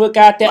ញុំនឹងធ្វើ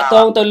ការតាក់ទ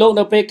ងទៅលោក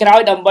នៅពេលក្រោយ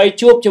ដើម្បី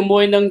ជួបជាមួ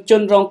យនឹងជ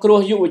នរងគ្រោះ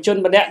យុវជន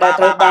ម្នាក់ដែល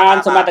ត្រូវបាន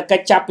សមត្ថកិ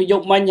ច្ចចាប់ពីយ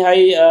ប់មិញហើយ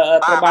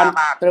ត្រូវ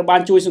បា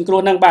នជួយសង្គ្រោះ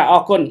នឹងបាទអ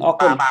រគុណ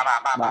បា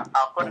ទអ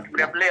រគុណជម្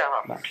រាបលា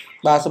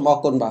បាទសូមអរ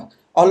គុណបាទ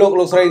អស់លោក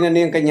ស្រីអ្នក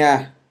នាងកញ្ញា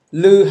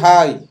ឮ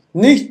ហើយ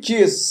នេះជា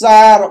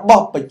សាររប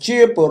ស់ប្រជា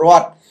ពលរ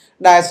ដ្ឋ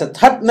ដែលស្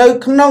ថិតនៅ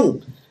ក្នុង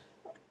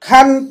ខ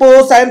ណ្ឌពោ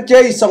ធិ៍សែនជ័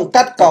យសង្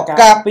កាត់ក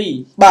កា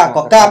2បាទក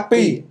កា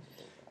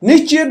2នេះ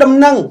ជាដំ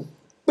ណឹង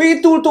ពី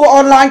ទូរទស្សន៍អ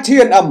នឡាញ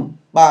TNM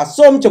បាទ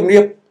សូមជម្រា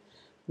ប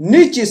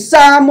នេះជា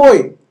សារមួយ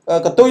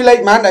កតុយលេខ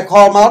ម៉ានដែលខ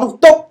លមកនោះ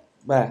ទុក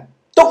បាទ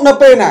ទុកនៅ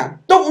ពេលណា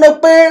ទុកនៅ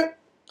ពេល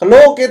គី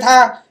ឡូគេថា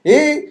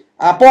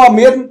អាព័ត៌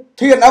មាន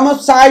TNM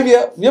ផ្សាយ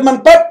វាមិន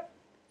ពិតឥ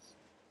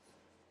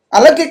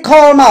ឡូវគេខ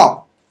លមក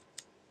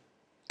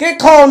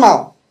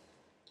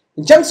អ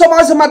ញ្ចឹងសូម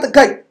ឲ្យសមត្ថ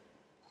កិច្ច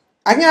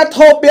អាជ្ញាធ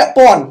រពាក់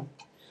ព័ន្ធ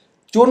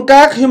ជួន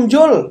កាលខ្ញុំយ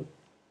ល់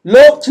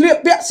លោកឆ្លៀក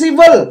ពាក់ស៊ី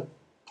វិល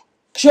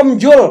ខ្ញុំ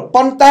យល់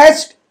ប៉ុន្តែ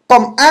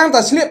កុំអាងតែ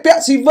ឆ្លៀកពា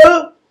ក់ស៊ីវិល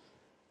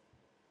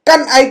កា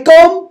ន់ឯ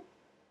កោម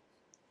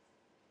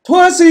ធ្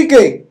វើស៊ី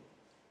គេ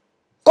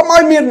កុំឲ្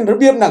យមានរ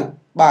បៀបហ្នឹង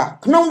បាទ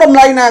ក្នុងតម្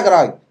លៃណាក៏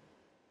ដោយ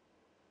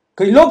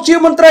គឺលោកជា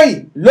មន្ត្រី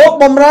លោក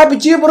បម្រើប្រ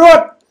ជាពលរ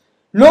ដ្ឋ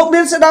លោក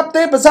មានស្ដាប់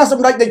ទេភាសាស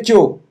ម្ដេចតេជោ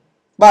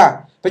បាទ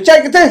បច្ចេក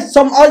ទេស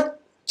សូមឲ្យ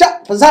ចាក់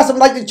ភាសាស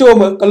ម្ដេចតេជោ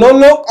មើលក៏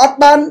លោកអត់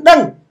បានដឹ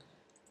ង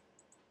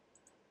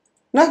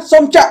ណាសូ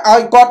មចាក់ឲ្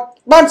យគាត់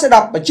បានស្ដា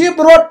ប់ប្រជាព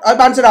លរដ្ឋឲ្យ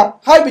បានស្ដាប់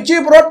ហើយប្រជា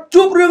ពលរដ្ឋ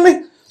ជួបរឿងនេះ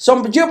សូម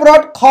ប្រជាពលរ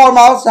ដ្ឋខលម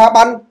កស្ថា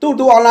ប័នទូរ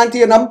ទស្សន៍អនឡាញ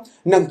TNM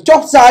នឹងចុះ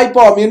ផ្សាយ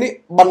ព័ត៌មាននេះ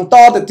បន្ត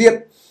ទៅទៀត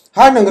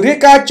ហើយនឹងរាយ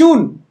ការណ៍ជូន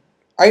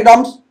អៃដាម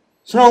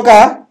ស្នង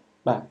ការ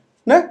បាទ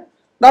ណា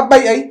ដើម្បី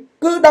អី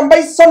គឺដើម្បី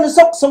សន្តិ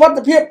សុខសុវត្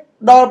ថិភាព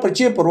ដល់ប្រ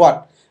ជាពលរដ្ឋ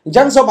អញ្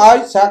ចឹងសូមឲ្យ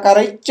សហកា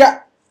រីចាក់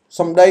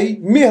សម្ដី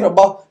មាសរប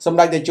ស់សម្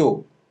ដេចតេជោ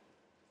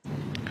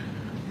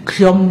ខ្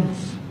ញុំ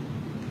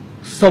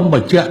សូមប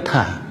ញ្ជាក់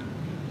ថា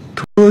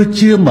ធ្វើ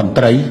ជាមន្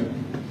ត្រី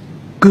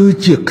គឺ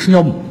ជាខ្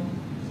ញុំ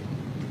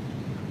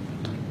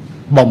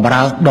បំ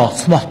រើដ៏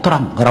ស្មោះត្រ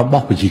ង់រប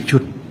ស់ប្រជាជ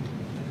ន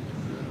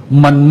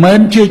មិនមែន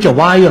ជាច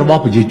វាយរប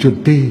ស់ប្រជាជន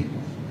ទេ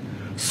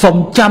សូម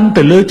ចាំ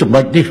ទៅលើចំ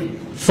ណុចនេះ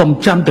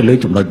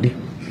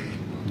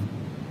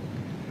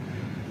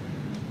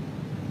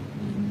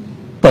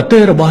ប្រទេ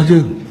សរបស់យើ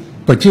ង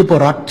ប្រជាពល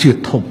រដ្ឋជា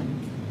ធំ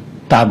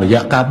តាមរយៈ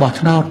ការបោះ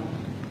ឆ្នោត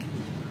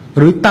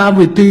ឬតាម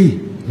វិធី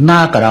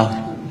ណាក៏ដោយ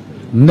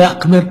អ្នក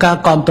គ្មានការ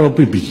គ្រប់គ្រង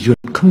ពីប្រជាជន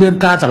គ្មាន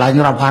ការឆ្លា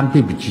ញ់រាប់អានពី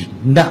ប្រជាជន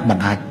អ្នកមិន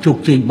អាចជោគ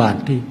ជ័យបាន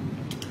ទេ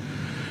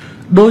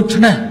ដូច្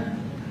នេះ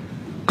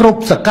គ្រ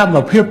ប់សកម្ម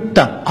ភាព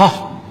ទាំងអស់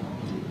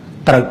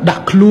ត្រូវដា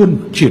ក់ខ្លួន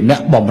ជាអ្ន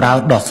កបម្រើ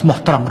ដ៏ស្មោះ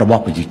ត្រង់រប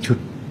ស់ប្រជាជន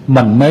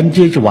មិនមែន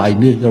ជាចវាយ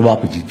នេះរបស់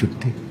ប្រជាជន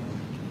ទេ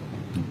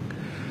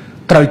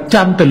ត្រូវ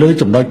ចាំទៅលើ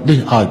ចំណុចនេះ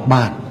ឲ្យ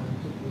បាន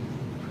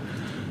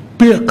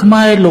ពាក្យខ្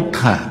មែរលោក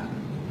ថា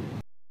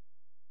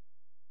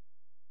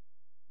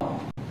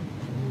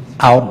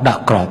អោនដា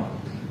ក់ក្រប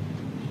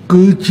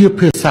គឺជា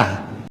ភាសា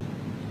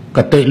ក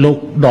តិលោក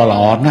ដ៏ល្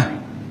អណាស់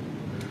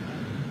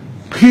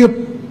ភាព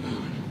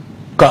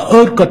ក៏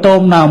អឺតក៏ត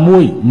មណាមួ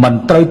យមិន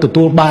ត្រូវទ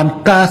ទួលបាន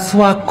ការស្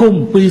វាគម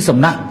ន៍ពីសំ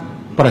ណាក់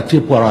ប្រជា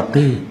ពលរដ្ឋ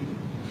ទេ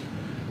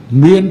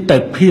មានតែ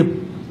ភាព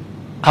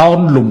អោន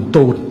លំ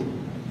ទោន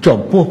ចំ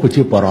ពោះប្រ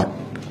ជាពលរដ្ឋ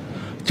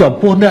ចំ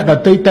ពោះអ្នកដ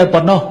ទៃតែ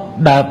ប៉ុណ្ណោះ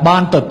ដែលបា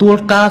នទទួល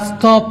ការស្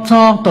ទប់ស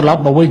ងត្រឡ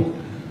ប់មកវិញ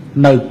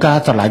នៅការ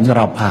ឆ្លាញ់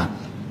រាប់អាន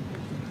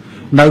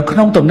នៅក្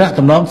នុងទំនាក់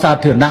ទំនងសា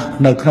ធារណៈ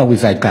នៅក្នុងវិ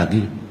ស័យការ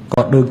ងារ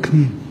ក៏ដូចគ្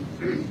នា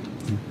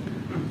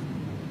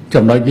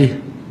ចំណុចនេះ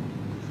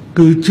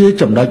គឺជា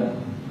ចំណុច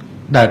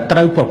ដែលត្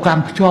រូវប្រកា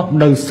ន់ភ្ជាប់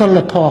នៅសិល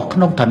ធម៌ក្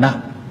នុងឋានៈ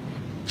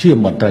ជា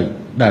មន្ត្រី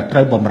ដែលត្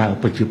រូវបម្រើ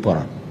ប្រជាពលរ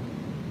ដ្ឋ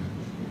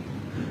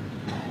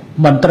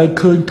មិនត្រូវ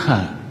ឃើញថា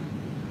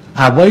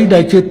អ្វីដែ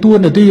លជាតួ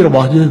នាទីរប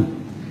ស់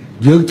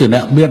យើងជាអ្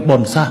នកមានបុ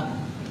ណ្យស័ក្តិ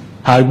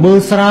ហើយមើល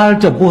ស្រាល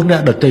ចំពោះអ្ន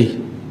កដទៃ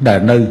ដែល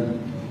នៅ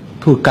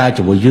ធ្វើការ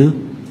ជាមួយយើង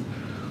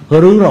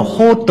ឬរ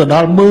ហូតទៅដ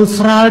ល់មើល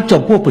ស្រាល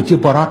ចំពោះប្រជា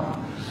ពលរដ្ឋ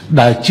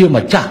ដែលជា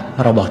ម្ចាស់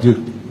របស់យើង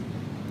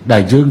ដែ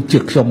លយើងជា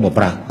ខ្ញុំប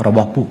ម្រើរប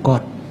ស់ពួកគា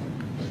ត់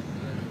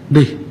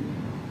នេះ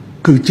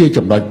គឺជា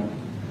ចំណុច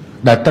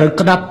ដែលត្រូវ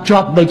ក្តាប់ជា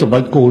ប់នៅចំណុ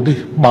ចគោលនេះ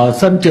បើ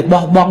សិនជា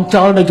បោះបង់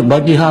ចោលនៅចំណុ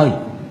ចនេះហើយ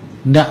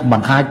អ្នកមិ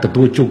នអាចទ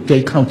ទួលជោគជ័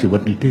យក្នុងជីវិ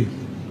តនេះទេ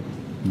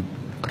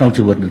ក្នុង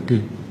ជីវិតនេះទេ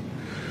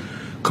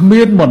គ្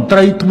មានមន្ត្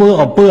រីធ្វើ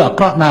អំពើអា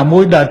ក្រក់ណាមួ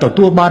យដែលទ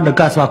ទួលបាននូវ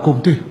ការស្វាគម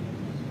ន៍ទេ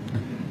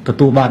ទ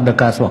ទួលបាននូវ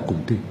ការស្វាគម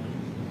ន៍ទេ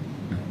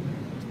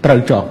ត្រូវ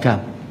ចងចាំ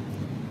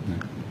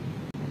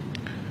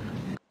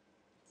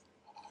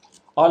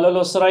អរ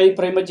លោកស្រី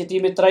ប្រិមត្តជាទី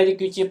មេត្រីនេះ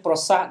គឺជាប្រ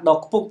សាសន៍ដ៏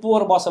ខ្ពង់ខ្ពស់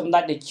របស់សម្ដេ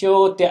ចតេជោ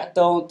តាក់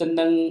ទងទៅ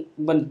នឹង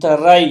មន្ត្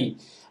រី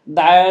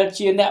ដែល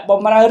ជាអ្នកប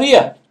ម្រើរា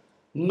ជ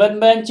មិន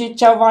មែនជា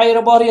ចៅវាយ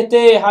របស់រាជ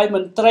ទេហើយម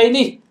ន្ត្រី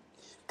នេះ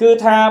គឺ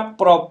ថា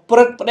ប្រព្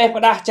រឹត្តផ្ដេស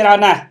ផ្ដាស់ច្រើន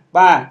ណាស់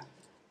បាទ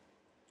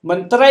ម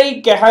ន្ត្រី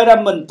គេហៅថា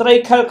មន្ត្រី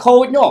ខិលខូ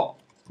ចនោះ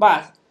បា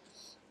ទ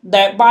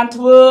ដែលបាន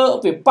ធ្វើ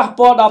វាប៉ះ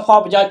ពាល់ដល់ផល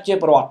ប្រយោជន៍ជា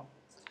ប្រវត្តិ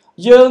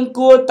យើង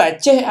គួរតែ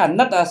ចេះអា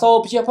ណិតអាសូរ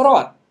ប្រជាពលរ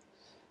ដ្ឋ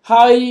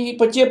ហើយ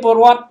ប្រជាពល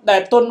រដ្ឋដែ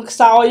លទុនខ្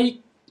សោយ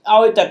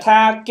ឲ្យតែថា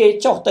គេ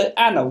ចុះទៅ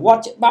អនុវត្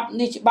តច្បាប់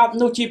នេះច្បាប់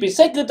នោះជាពិ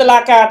សេសគឺតុលា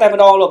ការតែម្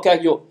ដងលោកកែ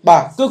យុបា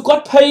ទគឺគា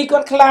ត់ភ័យគា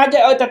ត់ខ្លាច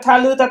ឲ្យតែថា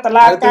លឺតែតុ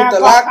លាការគា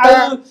ត់ហៅ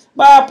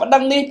បាទប្តឹ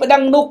ងនេះប្តឹ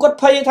ងនោះគាត់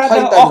ភ័យថា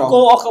ទៅអស់គោ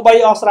អស់ក្បី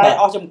អស់ស្រែ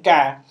អស់ចំ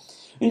ការ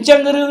អញ្ចឹង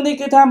រឿងនេះ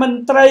គឺថាមន្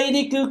ត្រី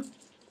នេះគឺ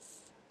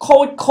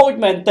ខូច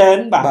មែនតើ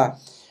បាទ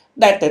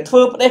ដែលទៅធ្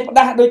វើផ្ដេសផ្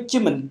ដាស់ដូចជា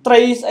មន្ត្រី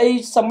ស្អី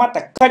សមត្ថ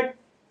កិច្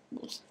ច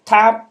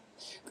ថា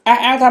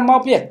អាថាមក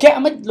ពីអគ្គ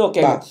មិនលោក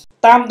គេ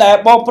តាមដែល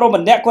បងប្រុស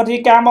ម្នាក់គាត់រា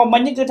យការណ៍មកមិ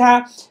ញគឺថា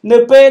នៅ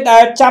ពេលដែ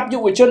លចាប់យុ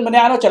វជនម្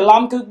នាក់នោះច្រ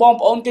ឡំគឺបង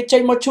ប្អូនគេចេ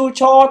ញមកឈូ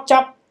ឆចា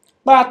ប់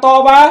បាទត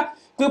វ៉ា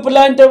គឺប្រ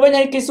ឡែងទៅវិញ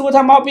ហើយគេសួរ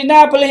ថាមកពីណា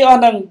ប៉ូលីសអស់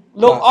ហ្នឹង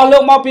លោ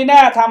កមកពីណា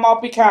ថាមក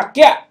ពីខាងអគ្គ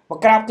ប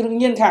ក្រាបគ្រឿង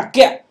ញៀនខាងអគ្គ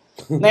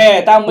ណែ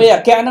តើមេអ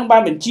គ្គហ្នឹងបា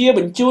នបញ្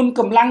ជូន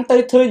កម្លាំងទៅ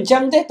ធ្វើអញ្ចឹ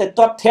ងទេទៅ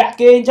ទាត់ធាក់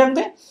គេអញ្ចឹង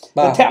ទេ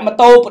ទៅធាក់ម៉ូ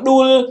តូផ្ដួ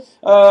ល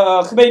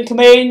ក្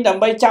មេងៗដើ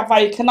ម្បីចាប់វា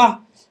យខ្នោះ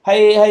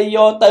ហើយយ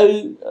កទៅ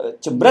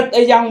ចម្រិត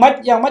អីយ៉ាងម៉េច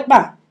បា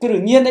ទគ្រឿ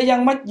ងញៀនអីយ៉ា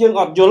ងម៉េចយើង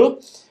អត់យល់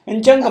អ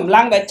ញ្ចឹងកម្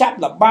លាំងដែលចាប់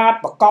ល្បាត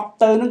ប្រកប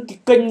ទៅនឹងគេ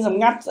គិញសម្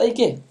ងាត់ស្អី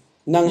គេ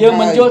យើង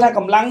មិនយល់ថាក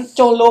ម្លាំង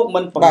ចុះលោក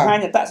មិនបង្ហាញ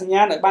អត្តសញ្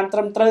ញាណឲ្យបានត្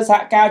រឹមត្រូវសហ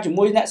ការជា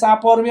មួយអ្នកសារ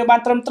ព័ត៌មានបា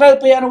នត្រឹមត្រូវ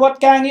ពេលអនុវត្ត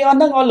ការងារអស់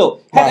ហ្នឹងអស់លោក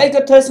ហេតុអី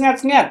ក៏ធ្វើស្ងាត់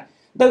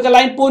ទៅកន្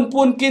លែងពួ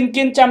ន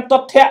គៀនចាំទា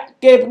ត់ធាក់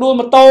គេផ្ដួល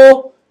ម៉ូតូ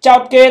ចោ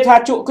តគេថា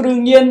ជក់គ្រឿង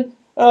ញៀន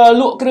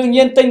លក់គ្រឿង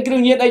ញៀនទិញគ្រឿ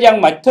ងញៀនអីយ៉ាង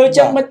ម៉េចធ្វើ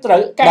ចឹងមិនត្រូ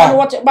វការអនុ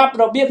វត្តច្បាប់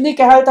របៀបនេះ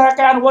គេហៅថា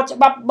ការអនុវត្តច្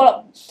បាប់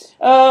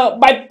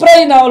បែបព្រៃ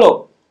ណាលោក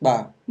បា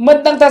ទមិន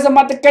ដឹងថាសម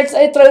ត្ថកិច្ចស្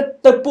អីត្រូវ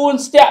ទៅពួន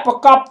ស្ទាក់ប្រ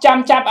កបចាំ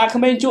ចាប់អា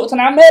ក្មេងជក់ថ្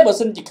នាំទេបើ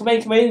សិនជាក្មេ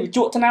ងជ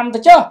ក់ថ្នាំទៅ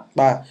ចុះ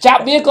ចា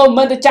ប់វាក៏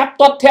មិនទៅចាប់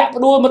ទាត់ធាក់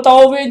ផ្ដួលម៉ូតូ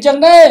វាអញ្ចឹង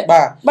ទេ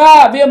បា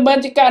ទវាមិនមែន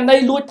ជាករណី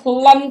លួចប្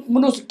លន់ម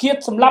នុស្សជាតិ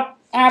សម្រាប់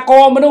អាក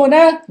មនុស្ស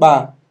ណាបា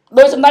ទ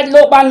ដោយសម្ដេច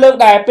លោកបានលើក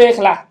ដែរពេល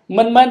ខ្លះ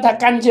មិនមែនថា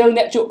កាន់ជើង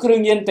អ្នកជក់គ្រឿ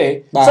ងញៀនទេ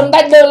សម្ដេ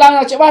ចលើកឡើង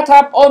ច្បាស់ថា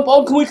បងប្អូ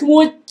នក្មួ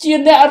យជា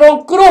អ្នករង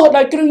គ្រោះ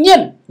ដោយគ្រឿងញៀ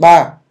នបា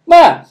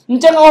ទអ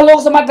ញ្ចឹងអស់លោក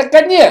សមត្ថកិ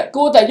ច្ចនេះ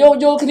គួរតែយ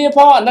ល់គ្នាផ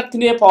ងអាណិត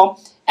គ្នាផង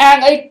អាង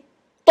អី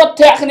ទាត់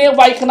ធាក់គ្នា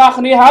វាយខ្នោះ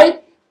គ្នាហើយ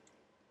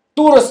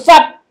ទូរស័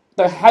ព្ទ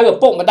ទៅហៅឪ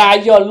ពុកម្ដាយ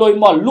យកលុយ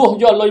មកលួស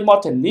យកលុយមក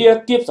ធានា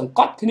គៀបសង្ក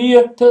ត់គ្នា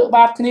ធ្វើ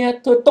បាបគ្នា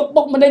ធ្វើទុក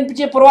បុកម្នេញប្រ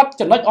ជាពលរដ្ឋ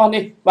ចំណុចអស់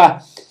នេះបាទ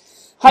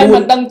ហើយមិ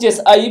នដឹងជា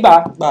ស្អីបា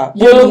ទ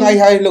យើងថ្ងៃ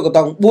ហើយលោកកត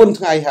ង4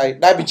ថ្ងៃហើយ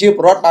ដែលប្រជាព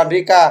លរដ្ឋបាន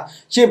រាយការណ៍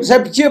ជាពិសេស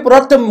ប្រជាពលរ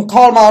ដ្ឋទៅខ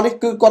លមកនេះ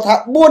គឺគាត់ថា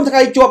4ថ្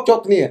ងៃជាប់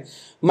គ្នា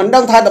មិនដឹ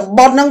ងថាតំប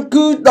ន់ហ្នឹង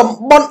គឺតំ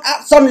បន់អ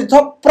សន្តិសុ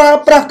ខប្រើ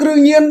ប្រាស់គ្រឿង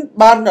ញៀន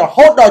បានរ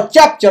ហូតដល់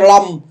ចាប់ច្រ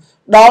ឡំ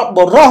ដល់ប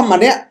រិសម្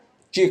នាក់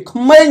ជាក្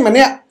មេងម្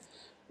នាក់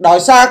ដោយ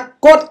សារ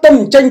គាត់ទៅ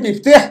ចេញពី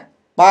ផ្ទះ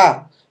បាទ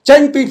ចេ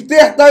ញពីផ្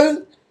ទះទៅ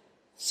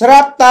ស្រា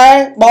ប់តែ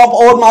បងប្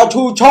អូនមក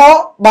ឈូឆ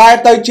បែរ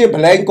ទៅជាប្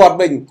រឡែងគាត់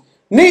វិញ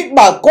នេះ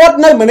បើគាត់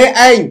នៅម្នាក់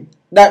ឯង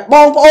ដែលប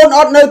ងប្អូនអ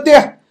ត់នៅផ្ទះ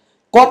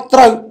គាត់ត្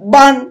រូវ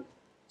បាន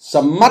ស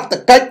មត្ថ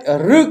កិច្ច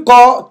ឬ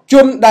ក៏ជ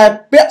នដែល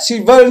ពាក់ស៊ី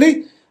វិលនេះ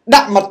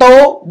ដាក់ម៉ូតូ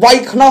វាយ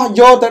ខ្នោះ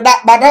យកទៅដា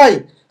ក់បាត់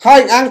ហើ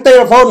យអាងទូ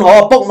រស័ព្ទរកឪ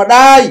ពុកម្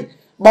ដាយ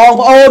បង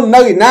ប្អូន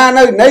នៅណា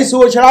នៅណីសួ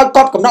រឆ្លើយក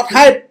ត់កំណត់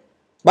ហេតុ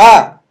បា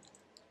ទ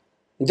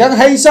អញ្ចឹង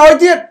ហេងសយ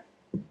ទៀត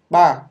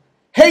បាទ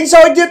ហេងស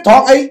យទៀតត្រ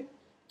ង់អី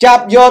ចា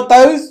ប់យក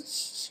ទៅ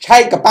ឆែ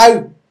កកប៉ៅ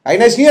ហើយ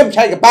នៅស្ងៀម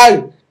ឆែកកប៉ៅ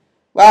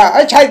បាទ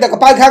ហើយឆែកតែក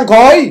ប៉ៅខាងក្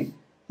រោយ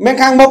មាន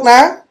ខាងមុខណា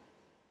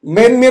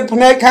មានភ្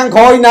នែកខាង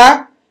ក្រោយណា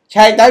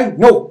ឆែកទៅ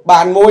នោះ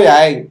បានមួយ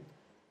ឯង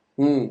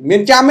មា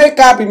នចាំទេ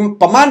កាលពី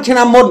ប្រហែលឆ្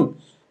នាំមុន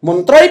ម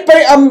ន្ត្រី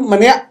PM ម្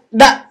នាក់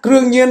ដាក់គ្រឿ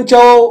ងញៀន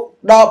ចូល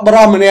ដល់ប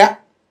រិម្នាក់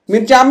មា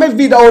នចាំទេ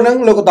វីដេអូហ្នឹង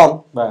លោកកតង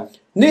បាទ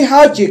នេះ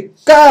ហើយជា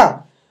ការ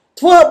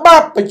ធ្វើបា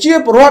បប្រជា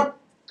ពលរដ្ឋ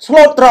ឆ្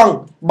លូតត្រង់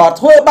បើ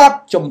ធ្វើបាប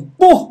ចំ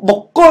ពោះបុ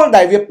គ្គល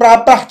ដែលវាប្រើ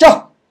ប្រាស់ចោះ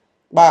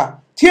បាទ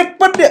ធៀប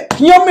ពិតនេះ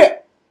ខ្ញុំនេះ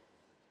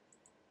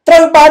ត្រូ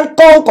វបាន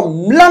កងក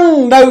ម្លាំង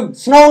នៅ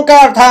ស្នង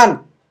ការដ្ឋាន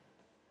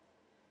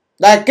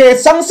ដែលគេ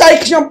សង្ស័យ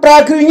ខ្ញុំប្រើ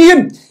គ្រឿងញៀន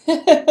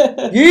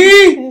យី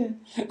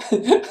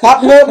បា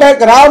ត់មើល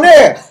background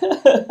នេះ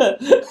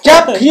ចា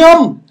ប់ខ្ញុំ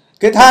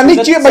គេថានេះ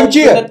ជាបញ្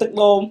ជាទឹក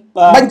នោម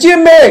បញ្ជា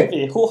មេ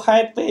ហួសហេ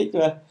តុពេក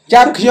បាទ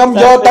ចាប់ខ្ញុំ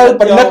យកទៅ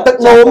ពិនិត្យទឹក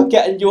នោមក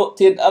ញ្ញុ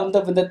TNM ទៅ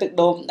ពិនិត្យទឹក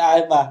នោមដែរ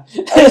បាទ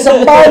ស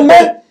ម្បើមមែ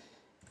ន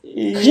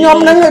ខ្ញុំ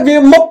ហ្នឹងវា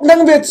មុខហ្នឹង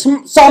វា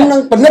សំនឹ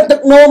ងពិនិត្យទឹ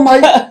កនោមហើយ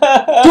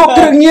ជួប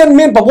គ្រឿងញៀន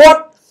មានប្រវត្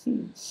តិ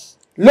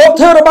លោក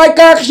ធ្វើរបាយ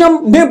ការណ៍ខ្ញុំ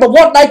មានប្រវ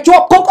ត្តិដែលជា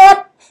ប់គុកអ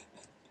ត់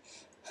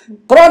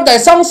គ្រាន់តែ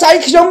សង្ស័យ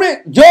ខ្ញុំនេះ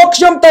យក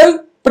ខ្ញុំទៅ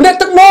ពិនិត្យ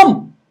ទឹកនោម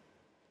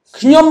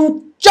ខ្ញុំ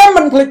ចាំ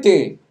មិនភ្លេចទេ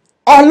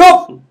អស់លោក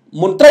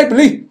មន្ត្រីប៉ូ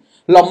លីស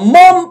ល្ម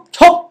មឈ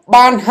ប់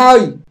បានហើយ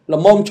ល្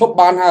មមឈប់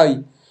បានហើយ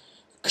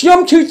ខ្ញុំ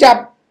ឈឺចា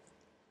ប់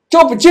ចូ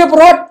លប្រជាពល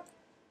រដ្ឋ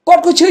គា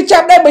ត់ក៏ឈឺចា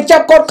ប់ដែរបើចា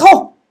ប់គាត់ខុស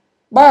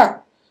បាទ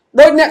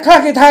ដូចអ្នកខ្លះ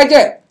គេថា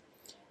ចេះ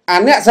អា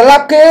អ្នកស្លា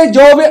ប់គេយ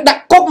កវាដា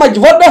ក់គុកមួយ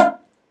ជីវិតណា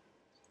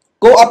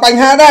គោអត់ប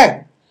ញ្ហាដែរ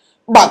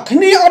បើគ្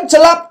នាអត់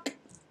ស្លាប់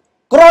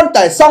គ្រាន់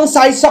តែសង្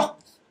ស័យសោះ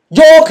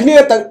យកគ្នា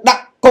ទៅដា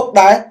ក់គុក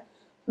ដែរ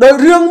ដោយ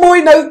រឿងមួយ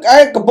នៅឯ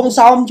កំពង់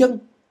សោមអញ្ចឹង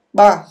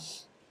បាទ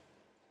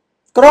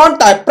គ្រាន់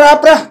តែប្រើ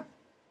ប្រាស់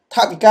ថ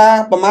វិកា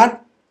ប្រមាណ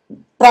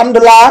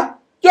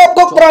$5ជាប់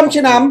គុក5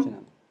ឆ្នាំ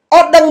អ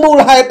ត់ដឹងមូ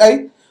លហេតុអី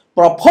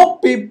ប្រភព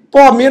ពី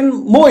ព័ត៌មាន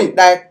មួយ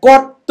ដែលគា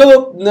ត់ទើប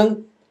នឹង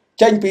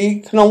ចេញពី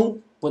ក្នុង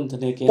ពន្ធ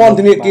នា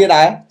គារ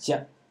ដែរ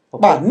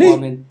បាទនេះ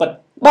មានពិត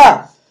បាទ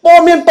ព័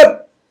ត៌មានពិត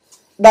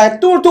ដែល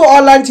ទូអ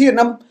នឡាញ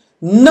TNM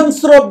នឹង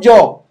ស្រូបយ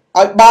ក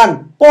ឲ្យបាន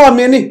ព័ត៌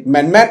មាននេះ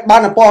មិនមែនបា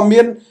នព័ត៌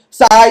មានផ្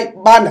សាយ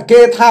បានគេ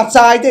ថាផ្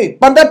សាយទេ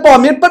ប៉ុន្តែព័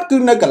ត៌មានពិតគឺ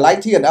នៅកន្លែង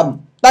TNM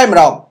តែម្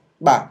ដង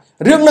បាទ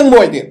រឿងនឹង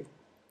មួយទៀតឥ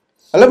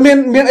ឡូវ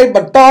មានអីប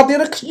ន្តទៀ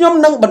តខ្ញុំ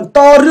នឹងបន្ត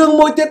រឿង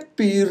មួយទៀត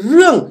ពី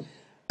រឿង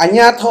អញ្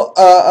ញា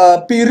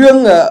ពីរឿង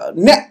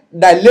អ្នក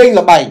ដែលលេង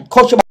ល្បែង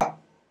ខុសច្បាប់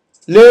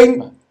លេង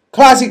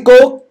Classico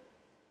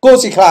កូ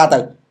ស៊ីខ្លា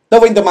ទៅ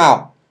វិញទៅមក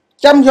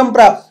ចាំខ្ញុំ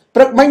ប្រាប់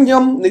ព្រឹកមិញខ្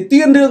ញុំនិ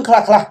ទានរឿងខ្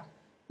លះ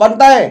ប៉ុន្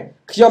តែ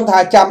ខ្ញុំថា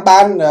ចាំបា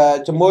ន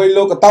ជាមួយ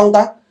លោកកតង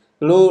តា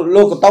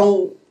លោកកតង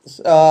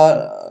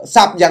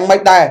សាប់យ៉ាងម៉េ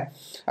ចដែរ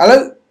ឥឡូវ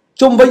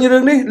ជុំវិញរឿ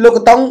ងនេះលោកក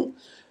តង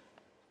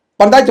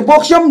ប៉ុន្តែចំពោះ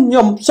ខ្ញុំ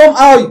សូម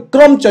ឲ្យក្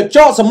រុមចច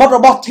កសមុទ្ររ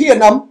បស់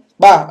TNM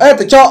បា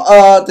ទច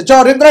ចក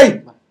រាត្រី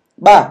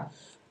បាទ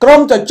ក្រុម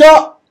ចចក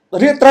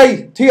រាត្រី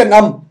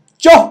TNM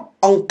ចុះ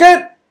អង្កេត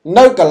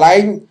នៅកន្លែ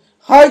ង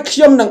ហើយខ្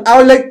ញុំនឹងឲ្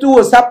យលេខទូរ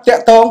ស័ព្ទតា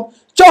ក់ទង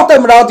ចុះទៅ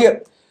ម្ដងទៀត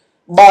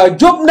បើ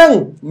យប់នឹង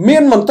មា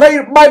នមន្ត្រី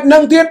បែបនឹ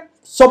ងទៀត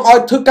សូមឲ្យ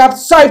ធ្វើការ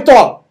ផ្សាយផ្ទា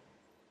ល់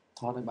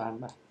ថតឲ្យបាន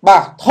បា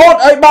ទថត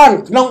ឲ្យបាន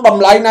ក្នុងត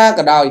ម្លៃណា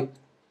ក៏ដោយ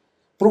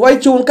ព្រោះអី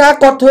ជួនកាល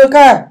គាត់ធ្វើ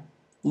ការ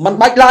មិន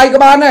បាច់ឡាយក៏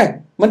បានដែរ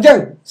មិនចឹង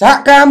សហ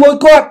ការមួយ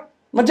គាត់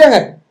មិនចឹង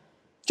ទេ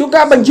ជួន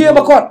កាលបញ្ជារប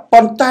ស់គាត់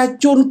ប៉ុន្តែ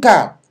ជួនកា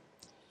ល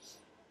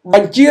ប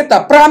ញ្ជាតែ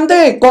5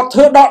ទេគាត់ធ្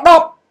វើដល់10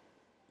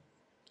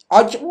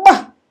ឲ្យច្បា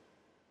ស់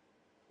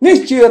នេះ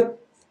ជា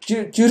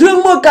រឿង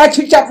មួយការ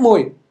ឈឺចាប់មួយ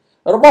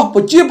របស់ប្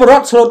រជាពលរ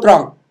ដ្ឋស្លូតត្រ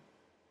ង់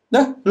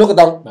ណាលោកក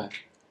តងបាទ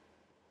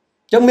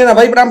ចឹងមានអ្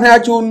វីផ្ដាំផ្ញើ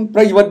ជូនប្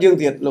រិយមិត្តយើង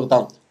ទៀតលោកកត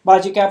ងបាទ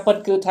ជាការពិត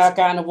គឺថា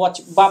ការអនុវត្ត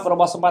ច្បាប់រ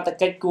បស់សមត្ថ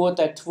កិច្ចគួរ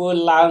តែធ្វើ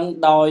ឡើង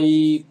ដោយ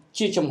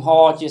ជាចំហ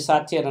ជាសា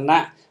ធារ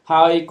ណៈ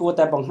ហើយគួរ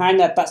តែបង្ហាញ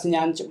អត្តសញ្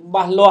ញាណច្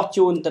បាស់លាស់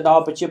ជូនទៅដ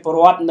ល់ប្រជាពលរ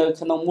ដ្ឋនៅ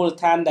ក្នុងមូល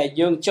ដ្ឋានដែល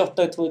យើងចុះ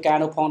ទៅធ្វើការ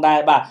នោះផងដែរ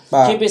បាទ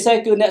ជាពិសេស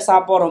គឺអ្នកសារ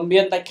ព័ត៌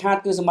មានដាច់ខាត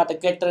គឺសមត្ថ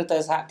កិច្ចត្រូវតែ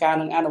សហការ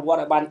នឹងអនុវត្ត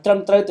ឲ្យបានត្រឹម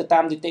ត្រូវទៅតា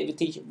មនីតិវិ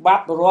ធីច្បា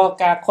ប់រាល់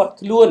ការឃាត់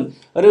ខ្លួន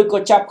ឬក៏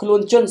ចាប់ខ្លួន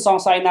ជនស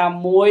ង្ស័យណា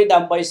មួយដើ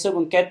ម្បីស៊ើប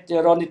អង្កេត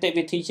រកនីតិ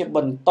វិធីជាប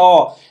ន្ត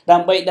ដើ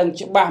ម្បីដឹង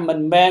ច្បាស់មិន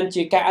មែន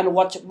ជាការអនុវ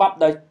ត្តច្បាប់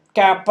ដោយ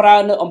ការប្រើ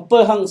នៅអំពើ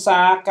ហិង្សា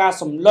ការ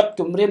សម្លុត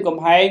គំរាមកំ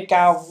ហែង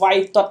ការវាយ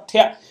តទ្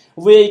ធៈ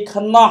វាយ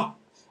ខ្នោះ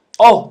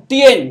អូ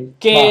ទាញ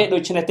គេដូ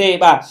ចនេះទេ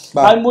បាទ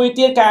ហើយមួយ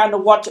ទៀតការអនុ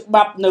វត្តច្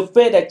បាប់នៅ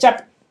ពេលដែលចាប់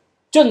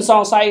ជនស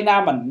ង្ស័យណា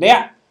ម្នា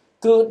ក់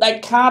គឺដា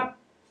ច់ខាត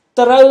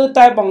ត្រូវ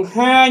តែបង្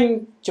ហាញ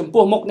ចំ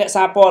ពោះមុខអ្នក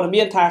សារព័ត៌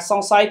មានថាស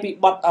ង្ស័យពី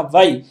បទអ្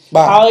វី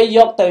ហើយយ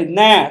កទៅ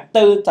ណា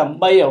ទៅដើម្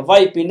បីអ្វី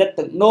ពិនិត្យ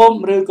ទឹកនោម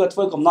ឬក៏ធ្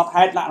វើកំណត់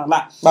ហេតុលក្ខ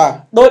ណៈ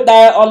ដោយ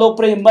ដែលអស់លោក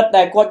ប្រិយមិត្ត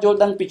ដែលគាត់យល់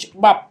ដឹងពីច្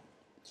បាប់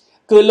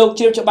គឺលោក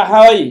ជឿច្បាស់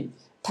ហើយ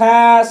ថា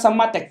សម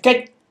ត្ថកិច្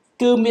ច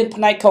គឺមាន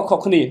ផ្នែកខុស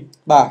គ្នា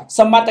បាទ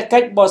សមត្ថកិ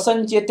ច្ចបើសិន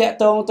ជាតាក់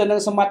ទងទៅនឹង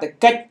សមត្ថ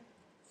កិច្ច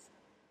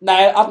ដែ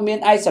លអត់មាន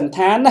ឯកសណ្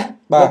ឋានណា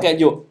លោកកែ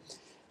យុ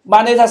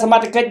bạn đây là sầm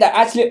mặt cách đã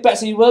áp liệt bẹ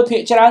xì vơ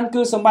phía trán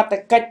cứ sầm mặt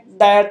cách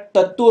đã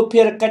tờ tua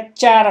phía cách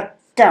cha là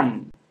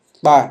cảm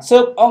bà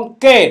sớp ông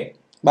kê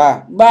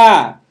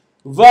bà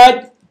vật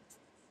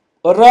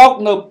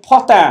róc nợ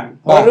phó tàng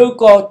rồi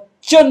có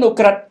chân nụ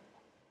cật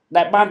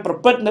đại ban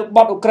bật nợ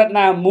bọt nụ cật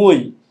na mùi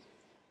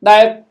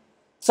đại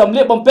sầm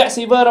liệt bằng bẹ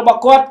xì vơ là bọc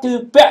quát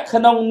từ bẹ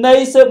khăn ông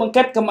nay sớp bằng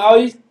cách cầm áo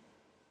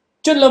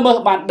chân lơ mơ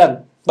bạn đằng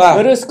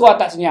rồi squat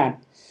tại nhà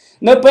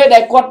nơi bên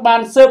đại quát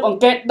ban sớp bằng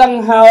cách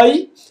đăng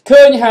hơi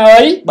khơi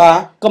hơi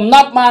cầm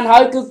nắp ban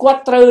hơi cứ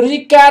quát từ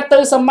rica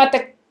từ sầm mặt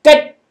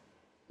cách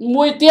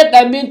mùi tiết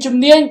đại miền trung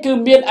niên cứ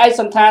miền ai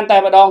sẵn than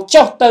tại bà đòn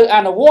cho từ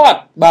an award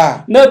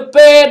nơi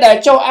bên đại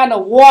cho an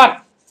award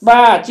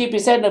chi phí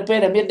xe nơi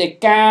bên đại miền đại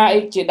ca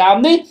ấy chỉ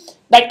đám ní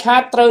đại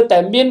khá từ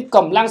tại miền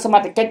cầm lăng sầm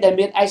mặt cách đại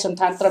miền ai sẵn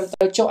than trầm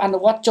từ cho an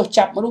award cho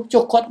chập mà lúc cho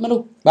khuất mà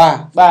lúc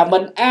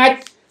mình ai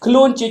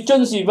luôn chỉ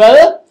chân gì vớ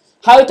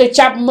hơi tới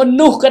chập mình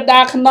nụ cái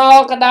đa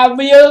khno cái đa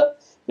vía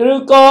rồi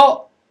có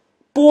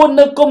buôn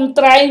nơi cùng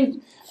train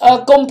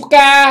cùng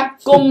ca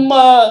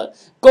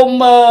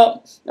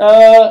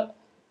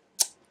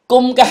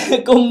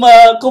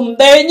cùng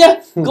đây nhá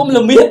cùng là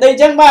miệt đây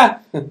chắc mà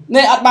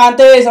nên ở bàn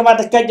tê sao mà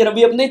cái giờ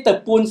việc này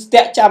tập buôn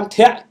sẽ chạm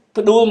thẹn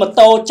đu mà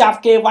tô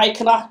chạp kê vay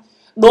khno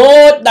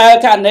đốt đại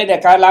cái này để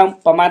cái làm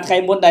ประมาณ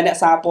ngày muốn đại nè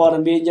xa po là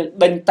vì những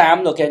đinh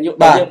tám rồi kìa những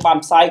đại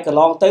bám sai cả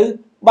long tứ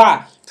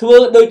bà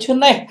thưa đôi chân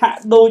này hạ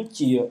đôi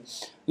chỉ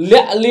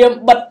lẹ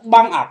liêm bật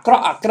băng à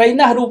cây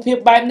na ru phía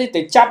bên này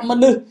để chắp mà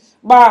nữ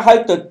bà hay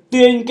từ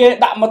tiền cái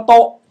đạm mà to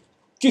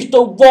chỉ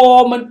tôi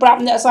vô mình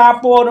bám nhẹ xa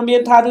po nó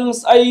miền tha đường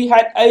ấy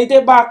hay ấy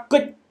thế bà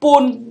kịch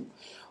buồn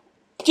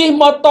chỉ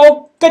mà to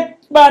kịch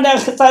bà này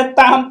sai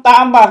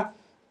tam bà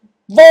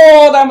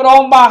vô tam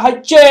rong bà hay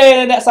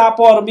chê nè xa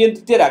po nó miền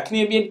tiết à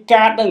kia miền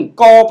cát đừng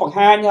co bằng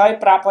hai nhói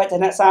bám phải thành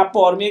nè xa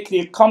po nó miền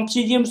kia không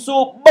chỉ diêm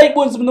su bay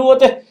buồn sầm nua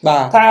thế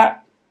tha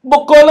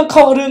bọc cô nó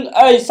không rừng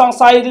ấy sang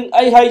say rừng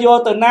ấy hay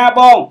vô từ na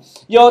bong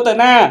vô từ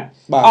na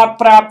ọt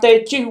prap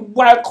tê chỉ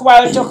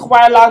khoai cho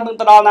khoai lang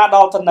từ đó na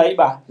đó từ đấy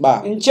bà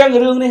chẳng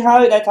rừng này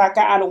hơi đại thà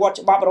cả anh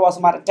watch bắp rồi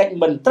smart cách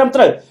mình trâm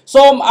trời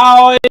xôm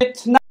ao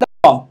na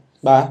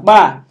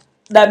bà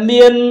đại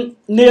miền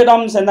nia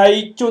đông sẽ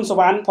này chun sờ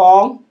ván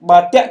phóng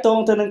bà tẹt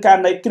tông từ nâng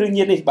can này cứ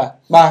nhiên này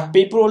bà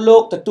bị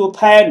prolog từ tu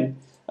pen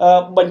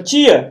bẩn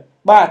chia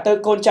bà từ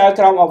con trai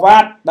trong ở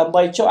vát đầm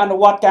bầy cho ăn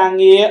vát càng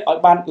nghe ở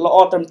bàn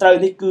lọ trầm trời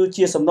นี่คือ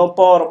chia sầm nôm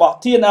po rồi bỏ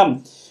thiên âm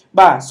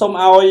bà xôm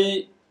ao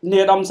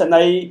nia đông sẽ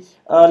này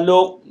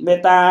lục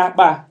meta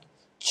bà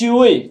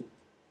chui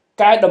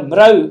cái đầm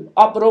râu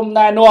ấp rum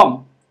nai nôm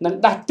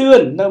nâng đặt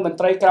tuyên nơi mình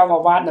trai trong ở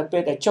vát nâng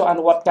để cho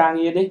ăn vát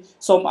càng nghe đi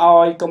xôm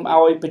ao cầm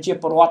ao bị chia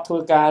porvat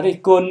thôi cả đi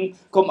côn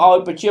cầm ao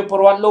bị chia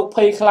porvat lục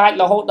phay khai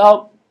là hốt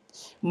đâu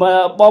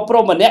mà bao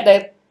pro mình nét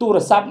đây tu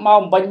rồi sắp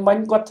mau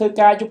bánh quạt thôi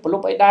cả giúp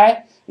lúc ấy đấy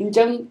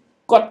chẳng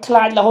quạt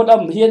khai là hốt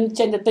âm hiên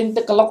trên tinh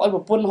tức lọc ở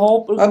một phun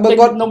hộp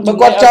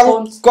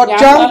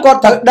quạt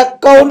thật đặc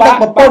câu đặc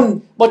một phun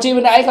bộ chi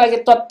bên ấy khai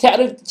cái tuột thẻ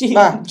được chi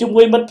chung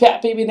người mất thẻ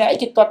thì bên ấy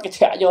cái tuột cái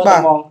thẻ vô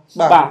mong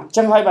bà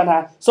chẳng hỏi bà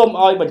nào xôm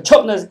oi bẩn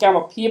chốt là cam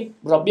một hiệp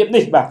rồi biết đi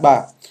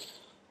bà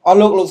ở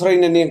lúc sợi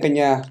này cả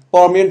nhà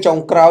po miên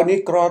trong crowd ní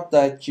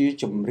crowd chỉ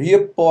chấm riệp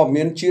po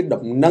miên chưa đậm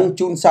nâng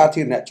chun xa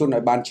thì nè chun ở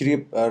bàn chỉ riệp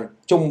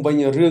chung với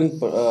nhiều riêng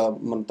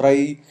mình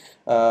trai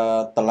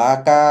tờ la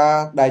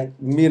ca đại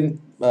miên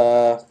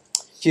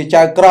chia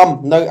chai crom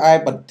nơi ai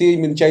bật ti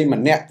miên chay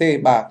mình nẹt tê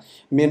bà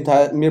miên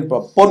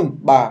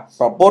bà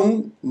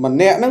propon mình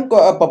nẹt nâng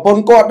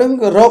propon cọt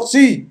nâng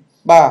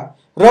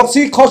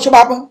roxy khó cho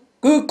bắp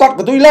cứ cọt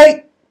của tôi lấy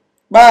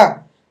bà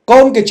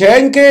con cái chế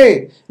anh kê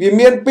vì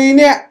miên pi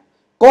nẹt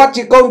quát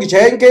chỉ con cái chế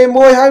anh kê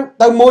môi hay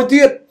tầng môi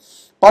tiết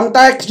bàn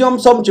tay nhom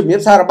xôm chụp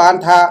miết xa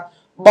bàn thà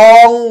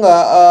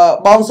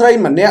bong sấy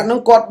mình nẹt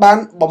nâng quát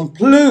bán bầm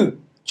plư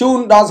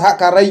chun đo hạ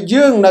cả rây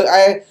dương nơi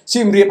ai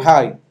sim riệp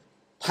hải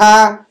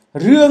thà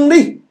rương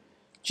đi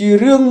chỉ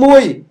rương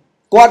môi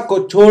quát của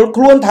chốn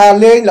luôn thà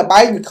lên là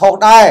bay khẩu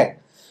đai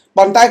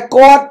bàn tay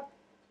quát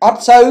ót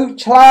sâu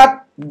chlat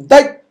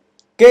tích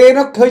kê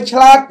nó hơi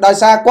chlat đại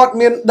xa quát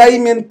miền đây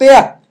miền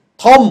tia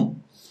thông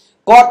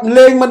quát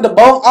lên mình được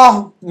bóng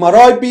mà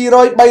rồi pi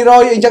rồi bay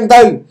rồi anh chẳng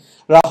từng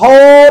là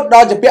hốt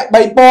đó chỉ biết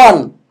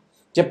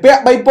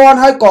bay pon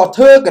hay có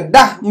thơ cả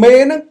đa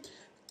mê nó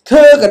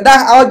thơ cả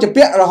đa ao chỉ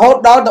biết là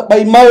hốt đó là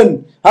bay mơn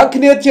hết cái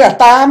này chỉ là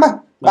ta mà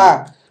bà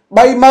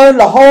bay mơn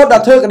là hốt là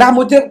thơ cả đa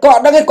mùi tiết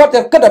cọ đó cái con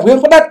cất ở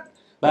hướng đất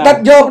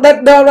vô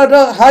đất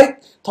đâu hay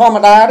thò mà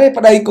đá đấy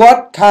vào đây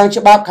quát khang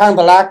cho bạp khang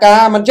tờ la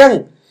ca mà chăng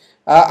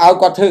ao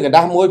quát thơ cả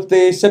đa mùi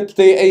tê sip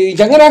tê ấy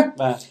chẳng đó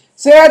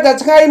xe là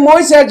ngay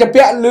mỗi xe chỉ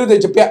biết lưu thì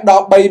chỉ biết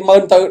đó bay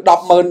mơn từ đọc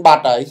mơn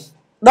bạt ấy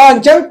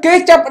đòn chẳng kế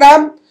chấp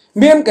đám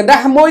miên cả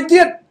đa mùi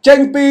tiết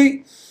tranh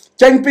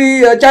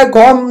pi chơi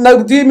con đầu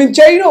tiên mình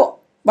cháy đó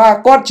và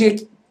con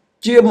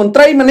chỉ một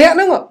tray mà nét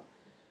nữa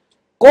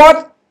con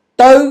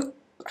từ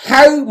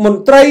hai một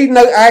tray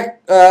nơi ai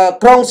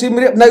trong sim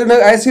riệp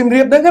nơi ai sim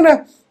riệp đấy cái này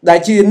đại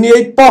chỉ niê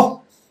po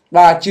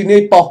và chỉ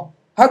niê po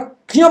hắc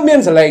khiêm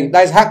miên sờ lệnh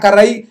đại hạ cà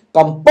ray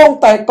còn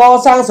bông tay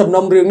co sang sầm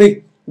nông riêng đi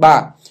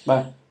bà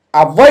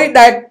អ្វី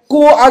ដែល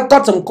គួរឲ្យក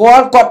ត់សម្គា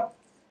ល់គាត់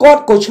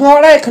ក៏ឆ្ងល់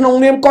ដែរក្នុង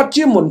នាមគាត់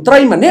ជាមន្ត្រី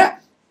ម្នាក់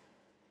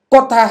គា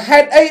ត់ថាហេ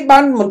តុអីបា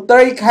នមន្ត្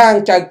រីខាង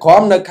ចៅក្រ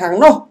មនៅខាង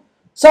នោះ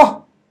សោះ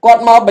គា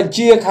ត់មកបញ្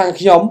ជាខាង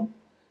ខ្ញុំ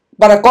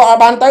បើគាត់អត់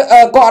បានទៅ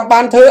គាត់អត់បា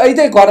នធ្វើអី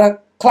ទេគាត់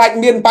ខ្លាច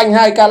មានបញ្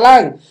ហាកើតឡើ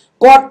ង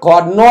គាត់គ្រា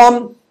ន់នាំ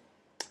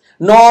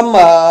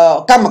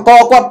កម្មក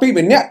រគាត់ពីរ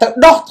នាក់ទៅ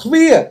ដោះទ្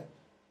វារ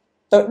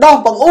ទៅដោះ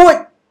បង្អួច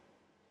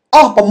អ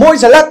ស់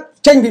6សន្លឹក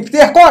ចេញពីផ្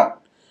ទះគាត់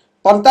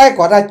ប៉ុន្តែ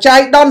គាត់ថាចាយ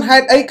ដនហេ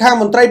តុអីខាង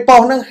មន្ត្រីប៉ុ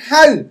ស្តិ៍នឹង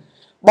ហៅ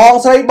បង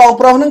ស្រីបង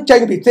ប្រុសនឹងចេញ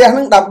ពីផ្ទះ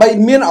នឹងដើម្បី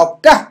មានឱ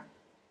កាស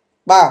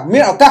បាទមា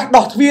នឱកាស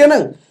ដោះទ្វារនឹ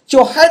ង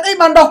ចុះហេតុអី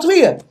បានដោះទ្វា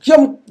រខ្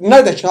ញុំនៅ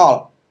តែឆ្ងល់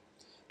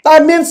តែ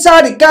មានសា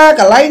ធិការ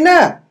កន្លែងណា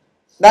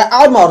ដែល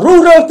ឲ្យមករុះ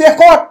រើផ្ទះ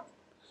គាត់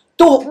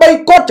ទោះបី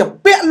គាត់จะ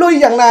ពាក់លុយ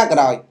យ៉ាងណាក៏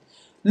ដោយ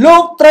លោ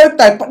កត្រូវ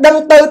តែប្តឹង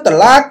ទៅតុ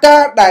លាកា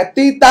រដែល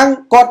ទីតាំង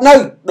គាត់នៅ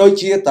ដូច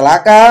ជាតុលា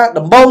ការ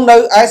ដំបងនៅ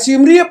ឯសៀ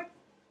មរាប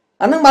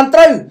អានឹងបានត្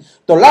រូវ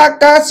តុលា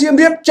ការសៀម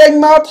រាបចេញ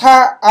មកថា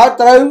ឲ្យ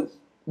ត្រូវ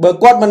បើ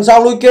គាត់មិនសង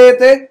លុយគេ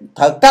ទេ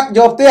ត្រូវកាត់យ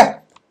កផ្ទះ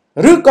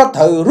ឬក៏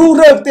ត្រូវរុះ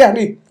រើផ្ទះ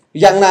នេះ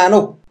យ៉ាងណា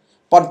នោះ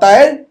ប៉ុន្តែ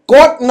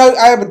គាត់នៅ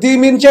ឯប្រទី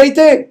មានជ័យ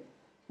ទេ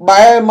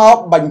បែរមក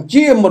បញ្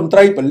ជាមន្ត្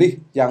រីប៉ូលីស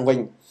យ៉ាងវិញ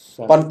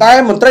ប៉ុន្តែ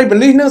មន្ត្រីប៉ូ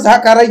លីសនឹងសហ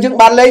ការីយើង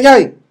បានលេងហើ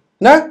យ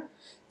ណា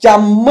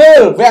ចាំមើ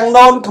លវាំងន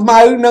នខ្មៅ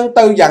នឹង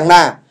ទៅយ៉ាង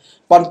ណា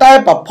ប៉ុន្តែ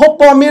ប្រភព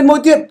ព័ត៌មានមួយ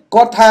ទៀត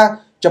គាត់ថា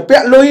ចពា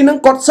ក់លុយនឹង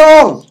គាត់ស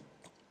ង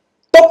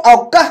ទុកឱ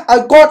កាសឲ្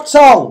យគាត់ស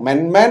ងមិន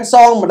មែនស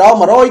ងម្ដង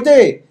100ទេ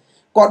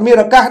គាត់មាន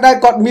ឱកាសដែរ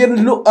គាត់មាន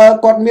រ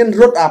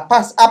ត់អា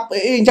pass up អី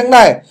អញ្ចឹង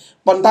ដែរ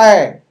ប៉ុន្តែ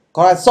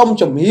គាត់សុំ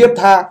ជំរាប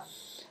ថា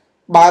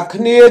បើ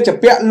គ្នាច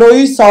ពាក់លុយ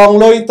សង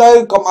លុយទៅ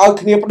កុំឲ្យ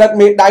គ្នាផ្ដិត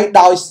មេដៃ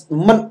ដោយ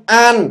មិន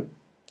អាន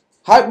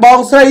ហើយបង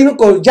ស្រីនោះ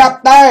ក៏យ៉ាប់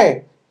ដែរ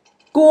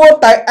គួរ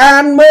តែអា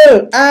នមើល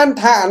អាន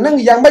ថាអានឹង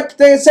យ៉ាងម៉េចផ្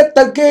ទេរសិទ្ធ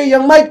ទៅគេ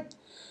យ៉ាងម៉េច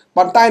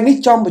ប៉ុន្តែនេះ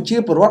ចំប្រជា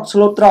ពលរដ្ឋស្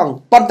លូតត្រង់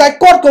ប៉ុន្តែ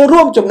គាត់ក៏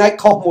រួមចំណែក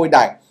ខុសមួយ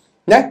ដែរ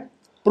ណា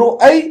ព្រោះ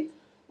អី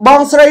ប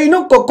ងស្រី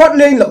នោះក៏គាត់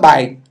លេងល្បែ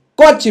ង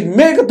គាត់ជា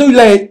មេកន្ទុយ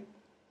លេខ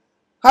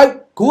ហើយ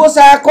គ្រួ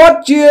សារគាត់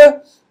ជា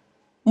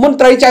មន្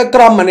ត្រីចៅ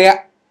ក្រមម្នាក់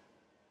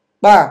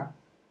បាទ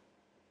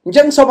អញ្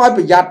ចឹងសូមឲ្យ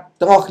ប្រយ័ត្ន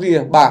ទាំងអស់គ្នា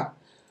បាទ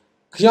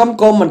ខ្ញុំ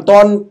ក៏មិនត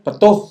ន់បន្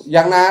ទោស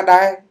យ៉ាងណា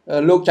ដែរ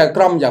លោកចៅ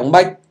ក្រមយ៉ាង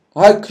ម៉េច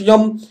ហើយខ្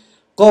ញុំ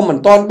ក៏មិន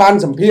តន់បាន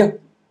សម្ភាស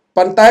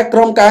ប៉ុន្តែក្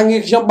រុមការងា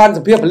រខ្ញុំបានស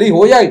ម្ភាសប៉ូលីស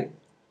រួចហើយ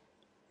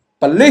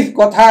ប៉ូលីស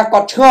គាត់ថាគា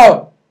ត់ឆ្ងល់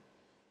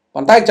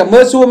ប៉ុន្តែចាំមើ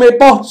លសួរមេ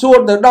ប៉ុស្តិ៍សួរ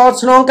ទៅដល់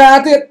ស្នងការ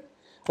ទៀត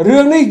រឿ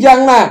ងនេះយ៉ា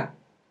ងណា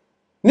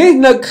នេះ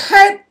នៅ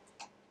ខេត្ត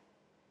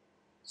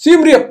សៀម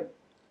រាប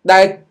ដែ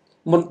ល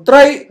មន្ត្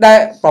រីដែល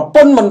ប្រព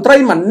ន្ធមន្ត្រី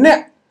ម្នា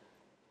ក់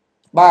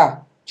បាទ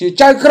ជា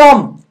ចៅក្រម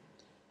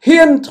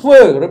ហ៊ានធ្វើ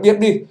របៀប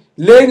នេះ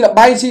លេងល្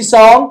បែងស៊ីស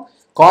ង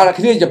គាត់តែ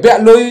គ្នាជាពា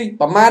ក់លុយ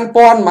ប្រមាណ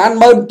ពាន់ប្រមាណ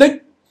ម៉ឺនបន្តិច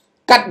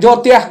កាត់យក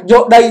ផ្ទះយ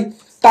កដី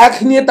តើ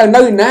គ្នាទៅ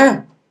នៅណា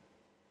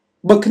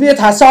បើគ្នា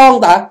ថាសង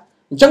តើ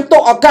អញ្ចឹងទុ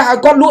កឱកាសឲ្យ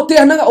គាត់លក់ផ្ទះ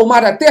ហ្នឹងអូម៉ា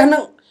ថាផ្ទះហ្នឹ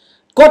ង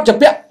គាត់ជា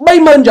ពាក់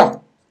30000ចុះ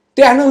ផ្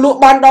ទះហ្នឹងលក់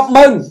បាន100,000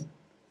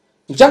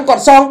អញ្ចឹងគា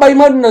ត់សង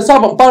30000នៅស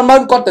ល់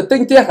70000គាត់ទៅទិញ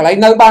ផ្ទះកន្លែង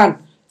នៅបាន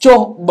ចុះ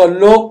បើ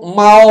លោក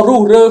មក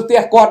រុះរើផ្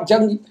ទះគាត់អញ្ចឹ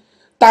ង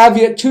តើ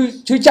វា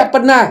ឈឺចាប់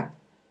ប៉ុណ្ណា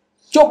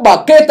ចុះបើ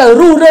គេទៅ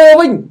រុះរើ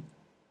វិញ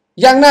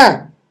យ៉ាងណា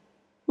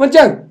មិនអញ្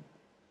ចឹង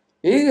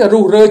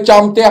រុះរើ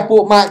ចំផ្ទះពួ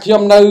កម៉ាក់ខ្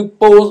ញុំនៅ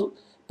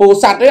ពោ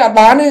ស័តទេអត់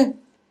បានទេ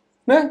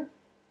ណា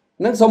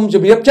នឹងសូមជ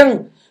ម្រាបអញ្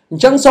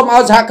ចឹងសូមឲ្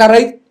យសហកា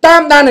រីតា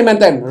មដាននេះមែន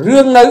តើរឿ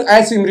ងនៅឯ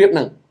សៀមរាបហ្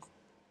នឹង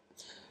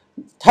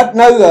ស្ថិត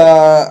នៅ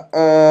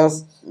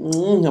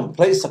ខ្ញុំ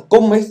ភ្លេចសង្គ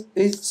ម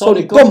សូ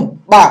នីគុំ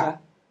បាទ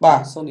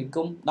សូនី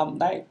គុំដំ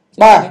ដែក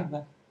បាទ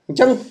អញ្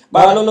ចឹង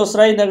បាទលោកស្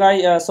រីនឹងឲ្យ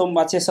សូម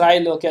អធិស្ឋាន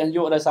លោកកញ្ញា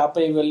យុដោយសារ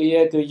ពេលវេលា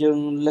គឺយើង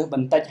លើសប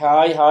ន្តិច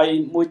ហើយ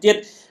មួយទៀត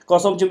ក៏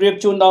សូមជម្រាប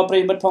ជូនដល់ប្រិ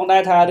យមិត្តផងដែ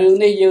រថារឿង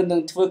នេះយើងនឹ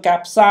ងធ្វើការ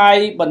ផ្សាយ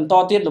បន្ត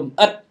ទៀតលម្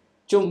អិត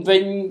ជុំវិ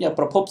ញ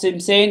ប្រភព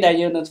ផ្សេងដែល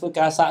យើងនឹងធ្វើ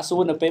ការសាកសួ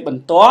រនៅពេលប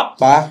ន្ទាប់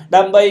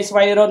ដើម្បីស្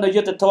វែងរកនូវ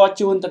យុទ្ធធម៌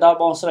ជូនទៅដល់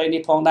បងស្រី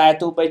នេះផងដែរ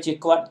ទោះបីជា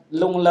គាត់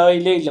លងលើយ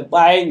លេងល្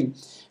បែង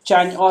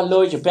ចាញ់អស់លុ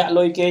យជំពាក់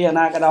លុយគេយ៉ាង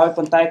ណាក៏ដោយ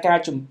ប៉ុន្តែការ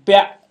ជំពា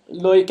ក់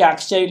លុយការ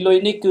ខ្ចីលុយ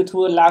នេះគឺធ្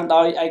វើឡើង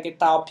ដោយឯក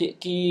តោភា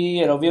គី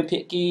រវាងភា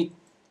គី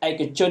ឯ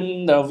កជន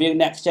រវាង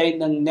អ្នកខ្ចី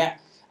និងអ្នក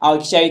ឲ្យ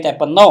ខ្ចីតែ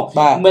ប៉ុណ្ណោះ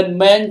មិន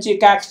មែនជា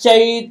ការខ្ចី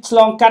ឆ្ល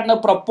ងកាត់នៅ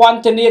ប្រព័ន្ធ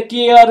ធនា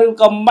គារឬ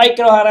ក៏មី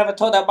ក្រូហិរញ្ញវត្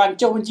ថុដែលបាន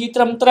ចុះបញ្ជីត្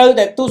រឹមត្រូវ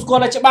ដែលទូស្គា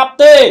ល់តែច្បាប់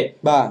ទេ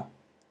បាទ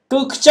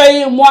គឺខ្ចី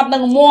មាត់នឹ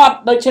ងមាត់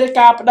ដោយជា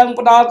ការប្តឹង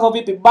ផ្ដាល់ក៏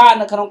វាពិបាក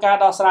នៅក្នុងការ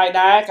ដោះស្រាយ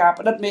ដែរការ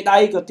ផ្តិតមេដៃ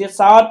ក៏ទៀត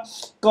សោត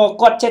ក៏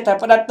គាត់ចេះតែ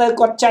ផ្តិតទៅ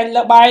គាត់ចាញ់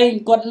ល្បែង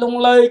គាត់លង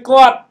លើយ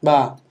គាត់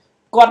បាទ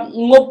គាត់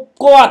ងប់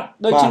គាត់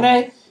ដូច្នេះ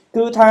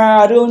គឺថា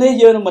រឿងនេះ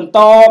យើងនឹងបន្ត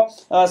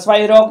ស្វែ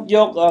ងរកយ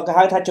កគេ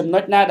ហៅថាចំណុ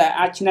ចណាដែល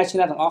អាចឈ្នះ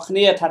ទាំងអស់គ្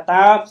នាថា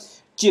តើ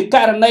ជាក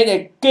រណីដែល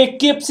គេ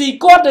គៀបស៊ី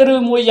គាត់ឬ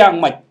មួយយ៉ាង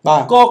ម៉េច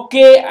ក៏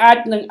គេអាច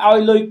នឹងឲ្យ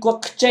លុយគា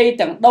ត់ខ្ចី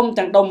ទាំង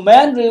ដុំមែ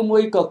នឬមួ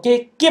យក៏គេ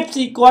គៀប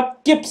ស៊ីគាត់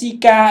គៀបស៊ី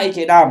ការអី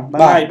គេដើមហ្នឹ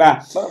ងហើយបាទ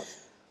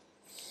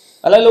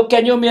ឥឡូវលោកកែ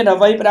ញូមានអ្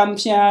វីផ្ដាំ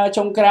ផ្ញើ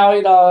ចុងក្រោយ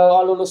ដ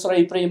ល់លោកស្រី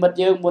ប្រិមិត្ត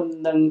យើងមុន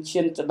នឹង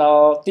ឈានទៅដ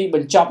ល់ទីប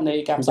ញ្ចប់នៃ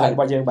ការផ្សាយរ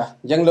បស់យើងបាទ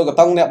អញ្ចឹងលោកក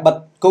តុងអ្នកបិទ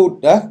គូត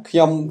ណាខ្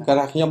ញុំគាត់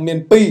ថាខ្ញុំមាន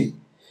2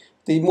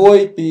 ទី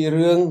1ពី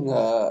រឿង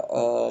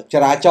ច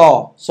រាចរ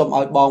ណ៍សូម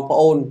ឲ្យបងប្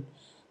អូន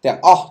ទាំង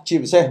អស់ជា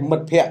ពិសេសមិ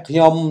ត្តភ័ក្តិខ្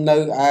ញុំនៅ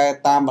ឯ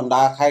តាមបណ្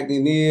ដាខេត្តនា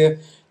នា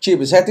ជា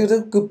ពិសេសទៀត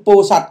គឺពោ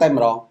ធិ៍សាត់តែ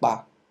ម្ដងបាទ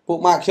ពួក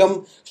ម៉ាក់ខ្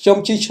ញុំ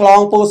ជិះឆ្លង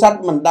ពោធិ៍សាត់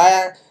មិនដែល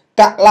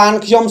កាក់ឡាន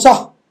ខ្ញុំសោះ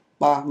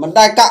បាទមិន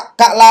ដែលកា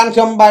ក់ឡានខ្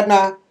ញុំបែប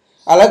ណា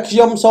ឥឡូវខ្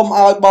ញុំសូម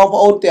ឲ្យបងប្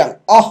អូនទាំង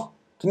អស់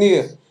គ្នា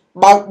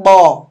បើកប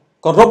រ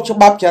គោរពច្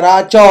បាប់ចរា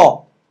ចរណ៍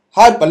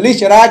ហើយប៉ូលីស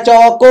ចរាច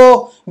រណ៍ក៏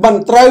មិន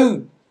ត្រូវ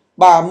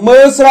បាទមើ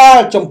លស្រាល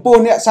ចំពោះ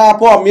អ្នកសារ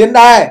ព័ត៌មាន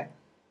ដែរ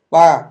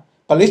បាទ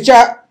ប៉ូលី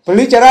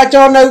សចរាច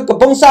រណ៍នៅកំ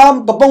ពង់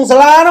សា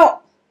លានោះ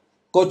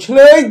ក៏ឆ្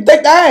លើយបន្តិច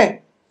ដែរ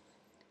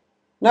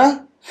ណា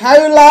ហៅ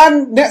ឡាន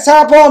អ្នកសា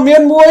រព័ត៌មា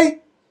នមួយ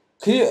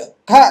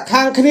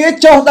ខាងគ្នា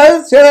ចុះទៅ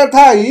ស្គាល់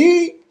ថា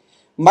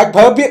មិនប្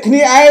រើពាក្យគ្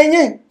នាឯង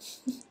ទេ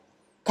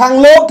ខាង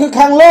លោកគឺ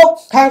ខាងលោក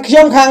ខាងខ្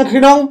ញុំខាងក្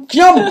នុងខ្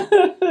ញុំ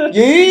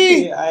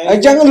អ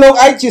ញ្ចឹងលោក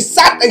ឯងជាស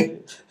ត្វអី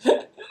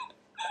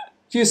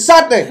ជាស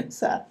ត្វទេ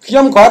ខ្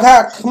ញុំគ្រាន់ថា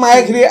ខ្មែរ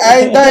គ្នាឯ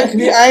ងតែគ្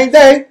នាឯង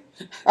ទេឥ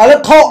ឡូវ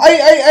ខុស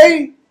អី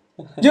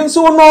យើង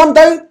សួរនាំ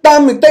ទៅតា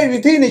មនីតិវិ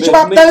ធីនៃច្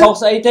បាប់ទៅខុស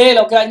ស្អីទេ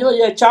លោកកែញុ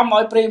យើងចាំ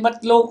ឲ្យប្រិមិត្ត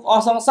លោកអ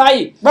ស់សង្ស័យ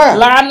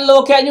ឡានលោ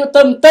កកែញុ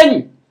ទៅទិញ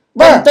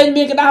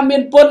មានក្តារមា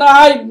នពុនអស់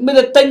ហើយមាន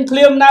តែទិញភ្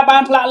លាមណាបា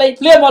នផ្លាកលេខ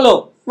ភ្លាមមកលោក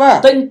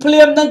ទិញភ្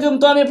លាមហ្នឹងគឺមិ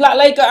នទាន់មានផ្លាក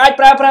លេខក៏អាច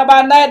ប្រើប្រាស់បា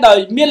នដែរដោយ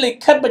មានលិ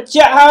ខិតបញ្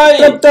ជាក់ហើយ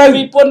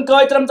ពីពុនក៏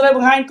ឲ្យត្រឹមត្រូវប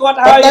ង្ហាញគាត់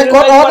ហើយ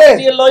គាត់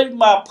ជាលុយ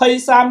20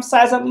 30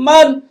 40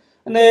ម៉ឺន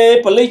នេះ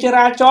ប៉ូលីសច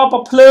រាចរណ៍ប្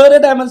រភ្លឺទេ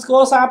ដែលមិនស្គា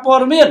ល់សារព័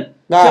ត៌មាន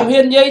ខ្ញុំ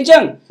ហ៊ាននិយាយអញ្ចឹ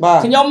ង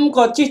ខ្ញុំ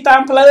ក៏ជិះតា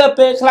មផ្លូវ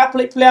ពេលខ្លះភ្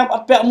លេចភ្លាំងអ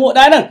ត់ពាក់មួក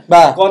ដែរហ្នឹង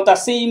គាត់តា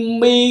ស៊ី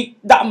មី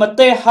ដាក់ម្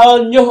ទេសហឺ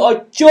ញុះឲ្យ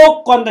ជោគ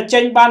គាត់តែចេ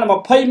ញបាន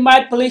20ម៉ែ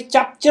ត្រប៉ូលីស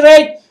ចាប់ជ្រែ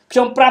កខ្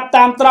ញុំប្រាប់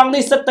តាមត្រង់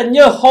នេះសិតតែ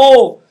ញើសហូ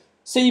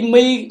ស៊ី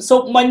មីស៊ុ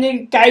បមិញនេះ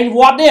កែងវ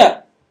ត្តនេះ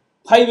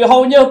ហើយវាហូ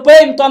ញើសពេ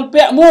កមិនទាន់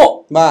ពាក់មួក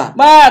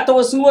បាទតើ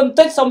ស្ងួនបន្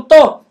តិចសុំ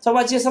ទោសសូម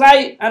អធិស្ឋាន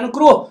អនុ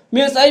គ្រោះ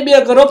មានស្អីវា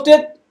គោរពទៀត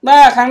បា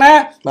ទខាងណា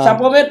សា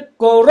ព័ត៌មាន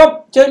គោរព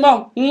ជើញមក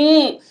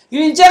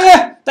យីអញ្ចឹង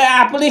តែ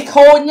អាប៉ូលីស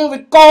ខូចនឹងវា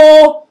កោ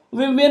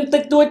វាមានតិ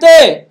ចតួចទេ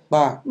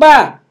បា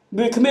ទ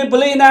វាគ្មានប៉ូ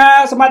លីសណា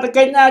សមត្ថ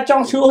កិច្ចណាច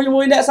ង់ឆ្លោះជា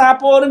មួយអ្នកសារ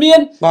ព័ត៌មាន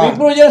ពី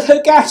ព្រោះយើងធ្វើ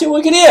ការជាមួ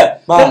យគ្នា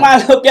ខ្ញុំមក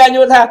លោកកែ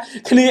ញុថា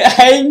គ្នា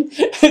ឯ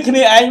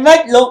ងមិន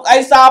លោកឯ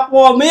ងសារ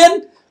ព័ត៌មាន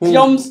ខ្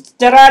ញុំ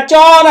ចរាច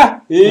រណ៍ណា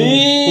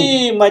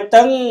មិន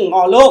តឹងអ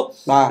ស់លោក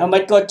មិ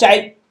នក៏ចែក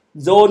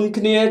zone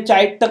គ្នាចែ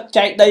កទឹក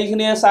ចែកដីគ្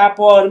នាសារ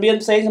ព័ត៌មាន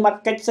ផ្សេងសមត្ថ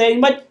កិច្ចផ្សេង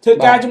មិនធ្វើ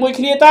ការជាមួយ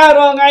គ្នាតើ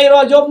រាល់ថ្ងៃរា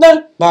ល់យប់ហ្នឹង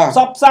ផ្ស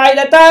ព្វផ្សាយ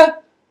ដែរតើ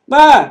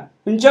បាទ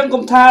អញ្ចឹង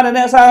កុំថា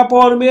អ្នកសារ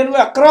ព័ត៌មានវា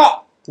អាក្រក់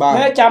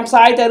តែចាំផ្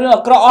សាយតែរឿង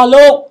អាក្រក់អស់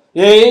លោក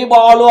បើ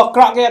អស់លោកអា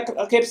ក្រក់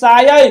គេផ្សាយ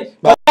ហើយ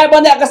តែបើ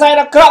អ្នកកសែត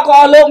អាក្រក់ក៏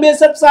អស់លោកមាន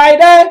សិទ្ធិផ្សាយ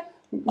ដែរ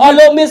អស់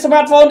លោកមាន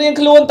smartphone រៀង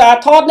ខ្លួនតើ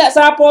ថតអ្នក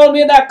សារព័ត៌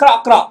មានដែរអាក្រ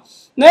ក់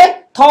ណា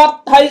ថត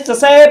ឲ្យសរ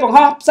សេរបង្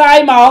ហោះផ្សាយ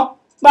មក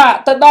បាទ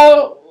ទៅដល់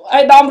ឯក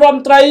ឧត្តមរដ្ឋម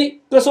ន្ត្រី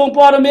ក្រសួង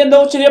ព័ត៌មានលោ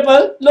កជ្រាប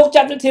លោក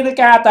ចាត់វិធាន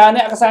ការតើអ្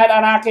នកកសែត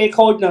អាណាគេ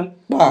ខូចនឹង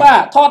បា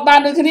ទថតបាន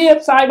ដូចគ្នា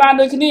ផ្សាយបាន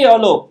ដូចគ្នាអ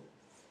ស់លោក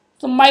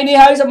សម័យនេះ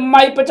ហើយស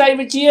ម័យបច្ចេក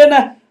វិទ្យា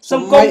ណាស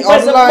ង្គម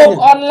Facebook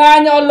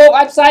online អស់លោក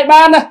អាចផ្សាយ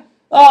បានណា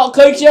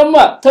ឃើញខ្ញុំ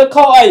ធ្វើ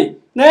ខុសអី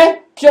ណា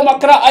ខ្ញុំអា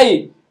ក្រក់អី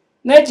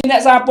នេះជាអ្ន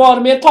កសារព័ត៌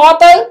មានថត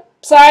ទៅ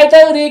ផ្សាយ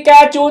ទៅរាយកា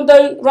រណ៍ជូនទៅ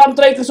រដ្ឋមន្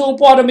ត្រីក្រសួង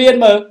ព័ត៌មាន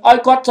មើលឲ្យ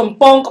គាត់សំ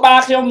ពងក្បាល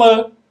ខ្ញុំមើល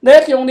នេះ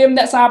ខ្ញុំនាម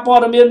អ្នកសារព័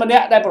ត៌មានម្នា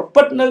ក់ដែលប្រព្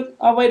រឹត្តនៅ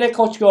អ្វីដែល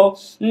ខុសឆ្គង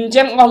អញ្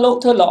ចឹងអស់លោក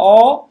ធ្វើល្អ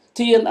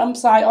TNM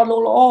ផ្សាយអស់លោ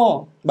កល្អ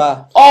បាទ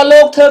អស់លោ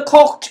កធ្វើ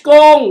ខុសឆ្គ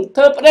ង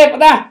ធ្វើផ្ដេស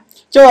ផ្ដាស់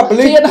ចូលប៉ូ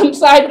លីស TNM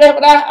ផ្សាយផ្ដេស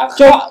ផ្ដាស់អ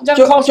ញ្ចឹង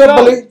ខុសឆ្គង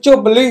ជួប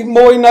ប៉ូលីស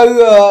មួយនៅ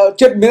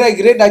ចិត្តមានអី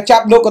ក្រេតដែលចា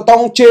ប់លោកកតុ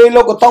ងជេរ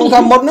លោកកតុងថា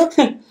មុនហ្នឹង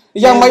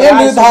យ៉ាងម៉េចឮ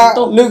គេ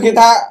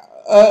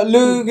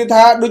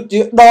ថាដូច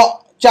ជាដក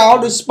ចោល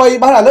ដូចស្ពៃ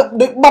បាត់ឥឡូវ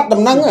ដូចបាត់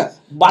ដំណឹង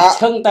បាត់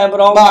ឈឹងតែម្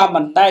ដង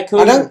មិនតែឃើញ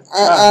អាហ្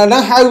នឹ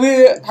ងហៅ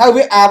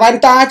វាអាវ៉ែន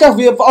តាចុះ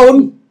វាប្អូន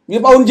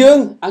យើង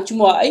ឈ្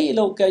មោះអី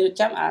លោកគេ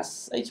ចាំអា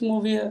អីឈ្មោះ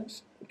វា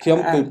ខ្ញុំ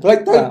ភ្លេច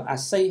ទៅអា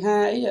សីហា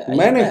អី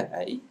មែ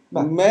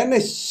នទេ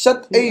សិត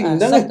អី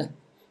ហ្នឹង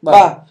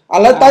បាទឥ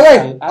ឡូវទៅហើយ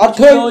អត់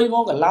ឃើញម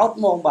កកឡោត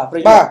មកបាទប្រិ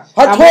យបាទ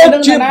ហើយធ្វើ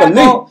ជាប៉ូ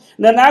លីស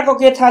នរណាក៏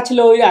គេថាឆ្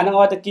លើយអាហ្នឹង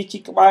ឲ្យតែគេជី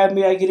កក្បែរ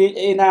មានអីគេ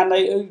អីណាណៃ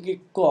គេ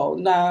ក៏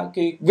ណា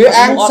គេវា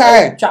អាំងខ្សែ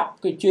ចាប់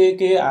គេជេរ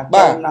គេអា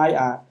ចំណាយ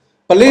អា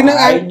ប៉ូលីសហ្នឹង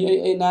ឯង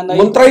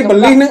មន្ត្រីប៉ូ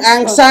លីសហ្នឹងអាំ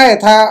ងខ្សែ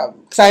ថា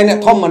ខ្សែអ្នក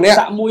ធំម្នាក់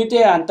សាក់មួយទេ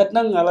អាទឹកហ្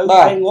នឹងឥឡូវ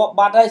ឯងងាប់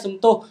បាត់ហើយសំ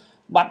ទោស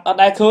បាត់អត់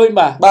ដែរឃើញ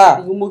បាទ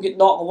មួយគេ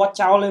ដកកវត្ត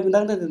ចោលเลยមិន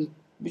ដឹងទៅ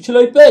វាឆ្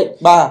លើយពេក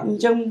អ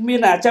ញ្ចឹងមាន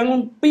អាចឹង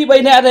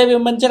 2-3 នាក់ទេវា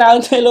មិនច្រើន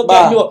ទេលោក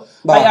កែញុ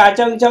ហើយអា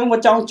ចឹងមក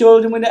ចង់ជួល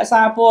ជាមួយអ្នក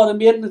សារព័ត៌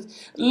មាន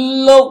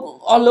លោក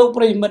អស់លោក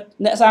ប្រិមិត្ត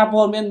អ្នកសារព័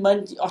ត៌មានមិន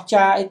អស់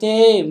ចាអីទេ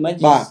មិន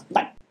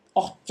ដាច់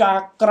អស់ចា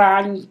ក្រា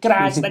ញ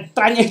ស្ដេច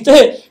ត្រាញ់អីទេ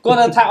គា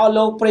ត់ថាអស់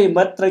លោកប្រិ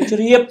មិត្តត្រូវជ្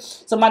រាប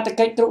សមត្ថ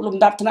កិច្ចគ្រប់លំ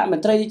ដាប់ថ្នាក់ម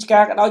ន្ត្រីរាជកា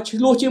រក៏ដោយឆ្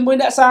លោះជាមួយ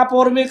អ្នកសារព័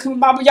ត៌មានគ្មាន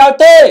បានប្រយោជន៍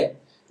ទេ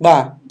បា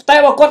ទតែ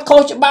បើគាត់ខុស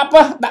ច្បាប់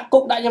ដាក់គុ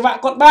កដាក់ច្បាប់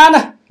គាត់បាន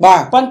ណាបា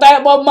ទប៉ុន្តែ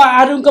បើមក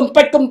រឿងកំ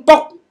ពេចកំប៉ុ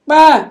ក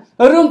បាទ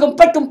រឿងកំ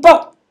ពេចកំប៉ុក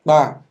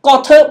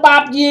có thơ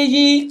bạp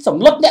gì sầm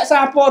lốt nhẹ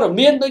xa po rồi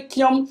miên đôi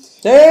nhom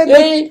thế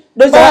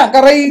đôi giá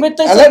cà ri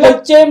ở đây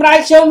một chêm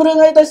rai chêm rương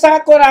ấy đôi xa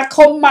cô là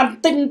không màn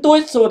tinh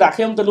túi rồi đã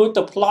khi ông từ lui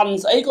từ plon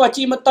ấy có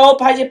chi mà to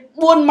hay gì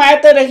buôn mai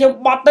tới đây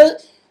nhom bọt tới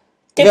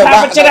cái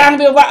thằng chả đang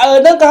việc vợ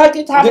ở đó coi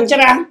cái thằng chả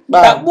đang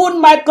đã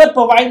buôn mai cất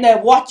vào vai này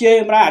watch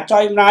chêm ra cho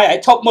em rai ấy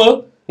chọc mớ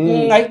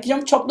ấy nhom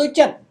chọc đôi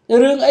chân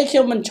rương ấy khi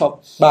mình chọc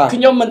khi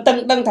nhom mình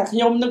tăng thằng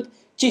nhom nó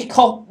chỉ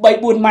không bảy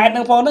buồn mai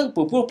đang phó nó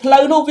phụ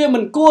plei nó viên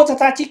mình cua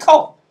ta chỉ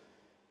không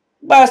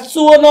bà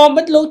xua nó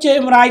mất lỗ chê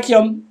mà ai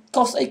khiếm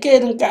có xây kê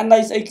đừng cạn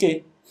đây xây kê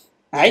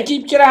hãy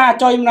chip ra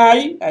cho em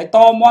này hãy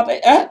to mót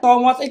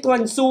ấy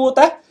toàn xua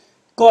ta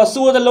có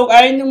xua từ lúc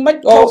ấy nhưng mất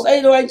không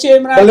xây đâu anh chê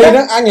mà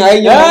anh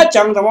nhảy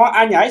chẳng thằng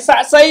anh nhảy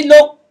xạ xây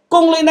lục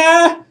cung lên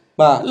na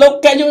lục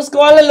kẹo như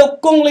score lên lục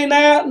cung lên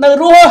na nơi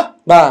rùa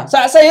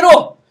xạ xây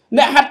rùa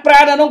nè hạt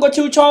pra nó có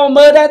chú cho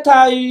mơ đã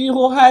thay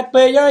hồ hạt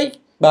về đây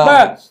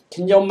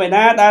khi nhom mày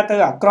na đã từ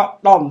ở cọ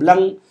đỏm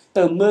lăng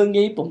từ mưa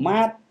nghi bổ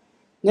mát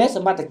nhé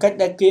xem mà từ cách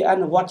đây kia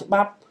ăn watch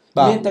bắp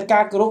nên từ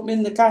ca group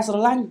nên từ ca sờ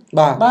lanh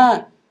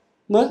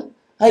mới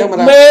hay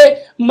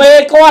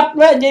mê quạt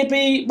với gì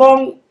pi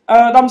bong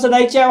đâm sân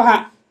đây treo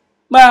hạ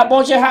mà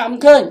bong treo hạ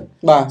khơi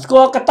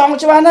score cả tông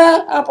cho bạn á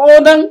ô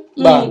đăng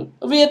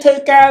vì thơ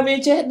ca vì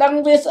chế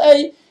đăng vì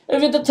ấy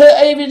vì thơ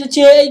ấy vì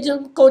chế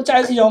con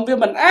trai khi nhom vì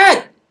mình ai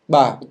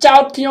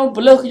chào khi nhom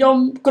vừa khi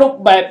nhom group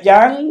bẹp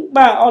dáng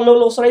bà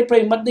lô xoay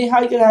play mất đi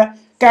hay cái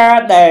ca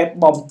đẹp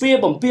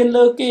bỏng phiên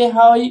lơ kia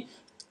hơi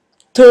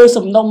thơ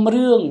sầm nông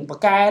rương và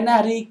cái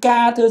na ri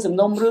ca thơ sầm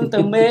nông rương từ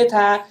mê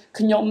tha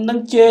khi nhom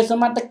nâng chê xem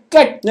mặt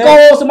cách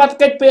cô xem mặt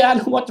cách pe ăn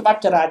watch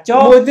bắp chả cho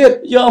môi tiệt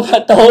do mà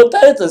tổ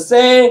tới từ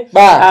xe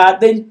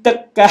tên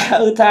tất cả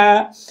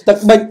tha tật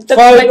bệnh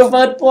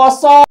phơi po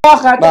so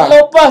cả cái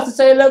lốp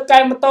xe lơ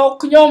cay mà to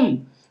khi nhom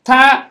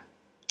tha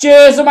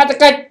chê xem mặt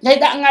cách hay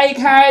đã ngay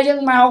khai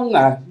chứ mà không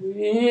à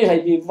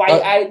hay gì vay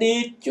ai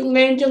đi chung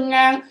nên chung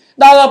ngang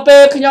đó là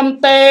pe khi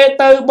nhom tê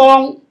từ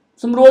bong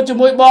xâm rua cho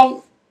môi bong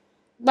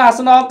bà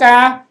sao nó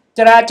ca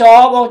chả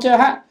cho bong chơi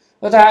ha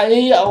và thà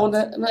ý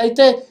ấy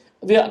thế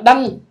việc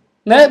đăng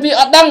nếu việc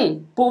đăng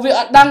phụ việc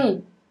đăng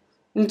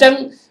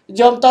chẳng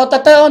dòm to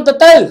tơ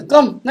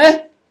không nè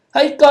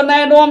hay con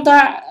này đúng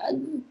tha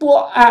phụ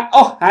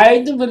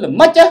hay tức là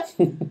mất chứ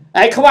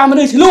ai không ăn mà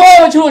đi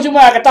lúa chứ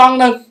mà cái tòng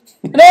này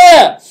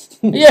nè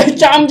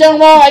chạm chẳng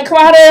mà ai không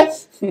ăn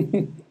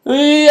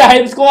đi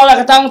ai coi là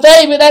cái tòng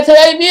tây vì đây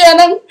thấy bia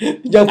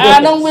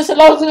nó biết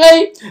sao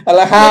thấy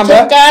là ham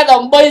đó ca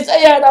đồng bay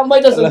sẽ đồng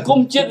bay từ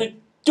cung chết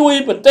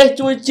chui bật tê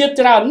chui chết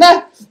cho nào nè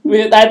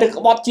vì đây từ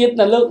bọt chết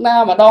là nước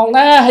na mà đong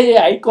na hay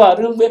ấy quả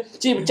rương biết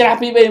chỉ trả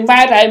phí về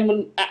mai này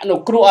mình nổ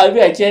cua ấy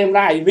về trên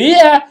lại ví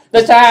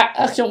để xa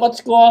trong bọt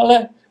score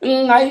lên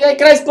ngay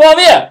cái score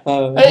biết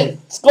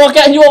score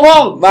kẹo nhuộm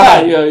không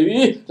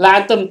là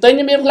tầm tính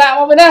như miếng lạ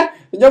không nè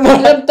nhưng mà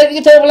tính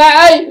cái thêm lạ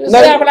ấy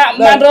xe lạ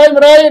mà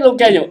rơi luôn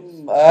kẹo nhủ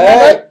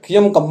khi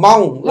em cầm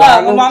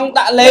mong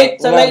đã lên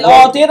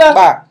lo tiết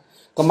á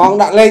cầm mong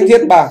đã lên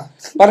tiết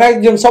bà đây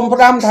dùng xong phát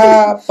âm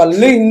tha bà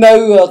linh nơi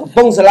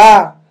bông xà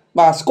la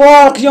bà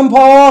score khi em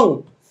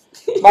phong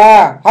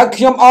bà hay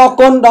khi em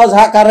con đó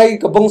giá cà ri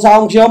của bông sao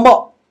không chiếm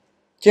bộ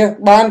chứ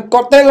bạn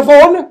có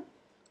telephone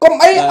có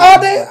mấy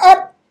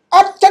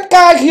ớt chất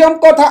cay khi em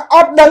có thà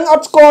ớt đăng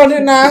ớt score thế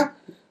nào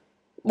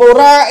bộ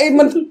ra ấy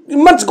mình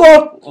score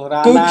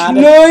cứ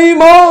chơi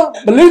mà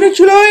bà linh nó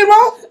chơi mà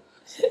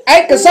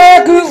ấy cái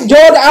xe cứ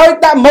vô đã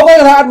tạm mốc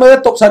ấy là mơ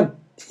tục sân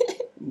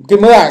cái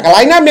mơ cái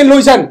lái nam nên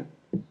lui sân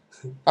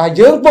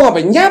dưỡng phong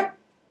phải nháp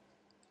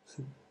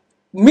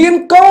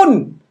miên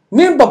côn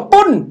miên bập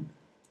bún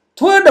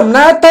thưa đầm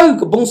na tư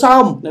của bông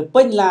xong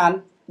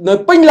nơi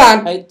pinh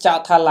làn hay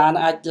chào thà làn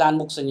ai làn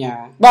mục sân nhà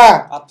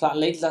bà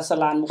lấy ra sân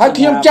làn hay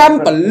khi trăm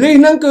bẩn ly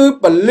nó cứ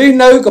bẩn ly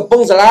nơi của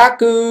bông xà la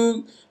cứ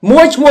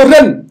muối chua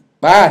rinh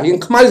bà hiện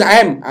không ai giả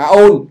em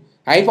ôn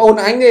hãy ôn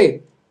anh đi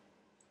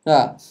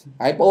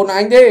hãy ôn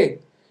anh đi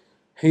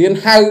hiện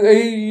hai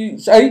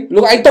ấy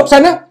lúc anh tốc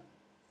sân á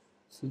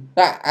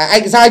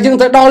anh sai nhưng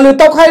thật đo lừa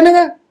tốc hay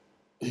nữa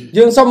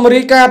dương xong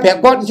America phải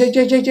con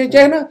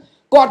chơi nó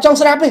con trong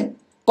snap đi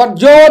con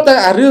vô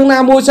tới riêng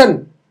na môi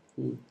sân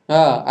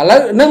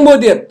lấy nâng môi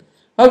điện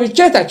vì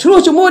chơi tại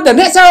chua cho môi để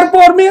nét sao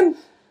bột miên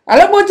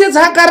lấy môi điện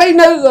sáng cà ri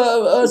nơi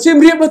sim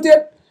riệp nó tiện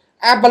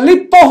bà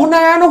lipo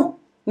na nó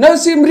nơi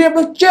sim riệp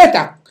nó chơi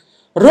cả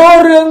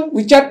rô riêng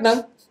vì chất nó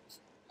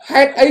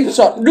hết ấy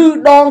sợ đưa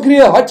đòn kia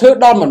hỏi thưa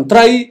đòn mẩn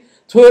tray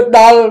thưa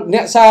đòn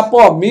nét sao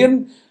bột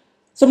miên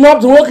xong nó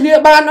rùa kia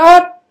ban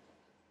ớt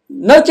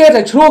nó chơi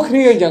tại chua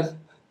kia chẳng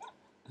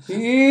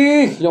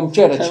dùng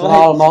chơi là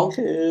chua mong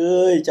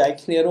ơi chạy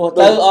kia rồi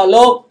từ ở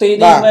lúc thì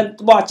đi mình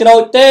bỏ chơi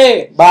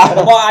tê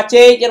bỏ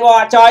chơi chứ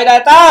bỏ chơi đây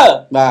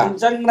tơ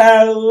chẳng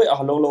ra ở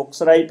lục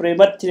sợi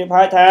premet thì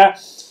phải tha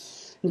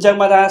chẳng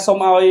mà ta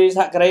xong ơi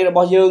sạ cái là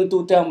bao dương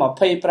tu theo mà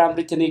pay pram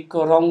Brittany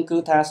Corong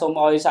cứ tha xong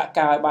ơi sạ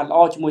cài bàn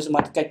o cho môi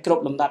mặt cách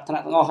group làm đặt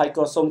thằng ngõ hay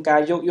có xong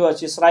cài vô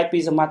chia sẻ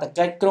pi mặt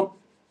cách group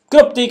គ្រ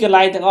ប់ទីកន្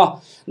លែងទាំងអស់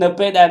នៅ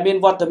ពេលដែលមាន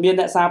វត្តមាន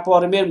អ្នកសារព័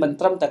ត៌មានមិន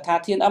ត្រឹមតែថា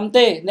ធានអឹម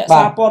ទេអ្នក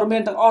សារព័ត៌មា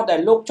នទាំងអស់ដែល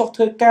លោកចុះ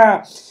ធ្វើការ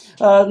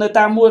នៅ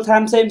តាមមូលដ្ឋា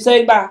នផ្សេ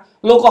ងបាទ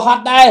លោកក៏ហ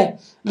ត់ដែរ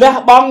លះ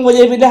បង់និ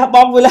យាយពីលះប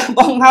ង់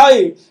ហើយ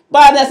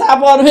បាទអ្នកសារ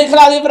ព័ត៌មានខ្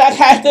លះនេះប្រាក់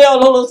ខែទេ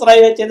លោកស្រី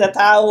ចេះតែ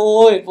ថា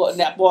អូយពួក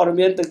អ្នកព័ត៌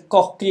មានទៅ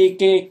កោះ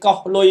គេកោះ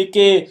លុយ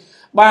គេ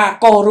បាទ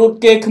កោះរូត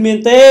គេគ្មាន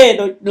ទេ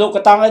ដូចលោកក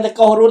តង់ឲ្យទៅ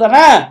កោះរូតអា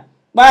ណា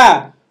បាទ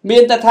មា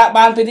នតែថា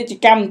បានពាណិជ្ជ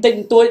កម្មបន្តិច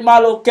បន្តួចមក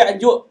លោកក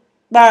យុ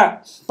បាទ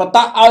បន្ត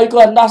ឲ្យ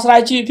គាត់ដោះស្រា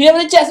យជីវភាព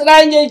នេះជាក់ស្ដែ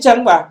ងនិយាយអញ្ចឹង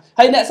បាទ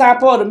ហើយអ្នកសារ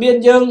ព័ត៌មាន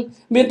យើង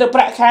មានតែប្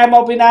រាក់ខែម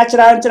កពីណាច្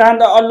រើន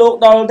ដល់អស់លោក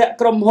ដល់អ្នក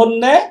ក្រុមហ៊ុន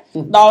ណា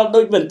ដល់ដូ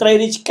ចមន្ត្រី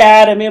រាជការ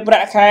ដែលមានប្រា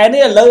ក់ខែ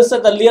នេះឥឡូវសិត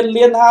តែលៀ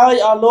នហើយ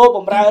អស់លោក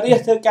បំរើរាជ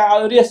ធ្វើការ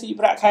ឲ្យរាជស៊ី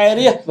ប្រាក់ខែ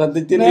រាជបន្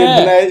តិចទៀតលៀន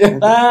ភ្នែក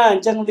បាទអ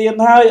ញ្ចឹងលៀន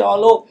ហើយអ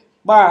ស់លោក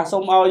បាទសូ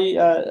មឲ្យ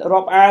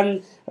រាប់អាន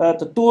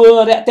ទទួល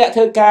រាក់ទាក់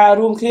ធ្វើការ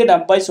រួមគ្នាដើ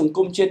ម្បីសង្គ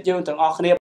មជាតិយើងទាំងអស់គ្នា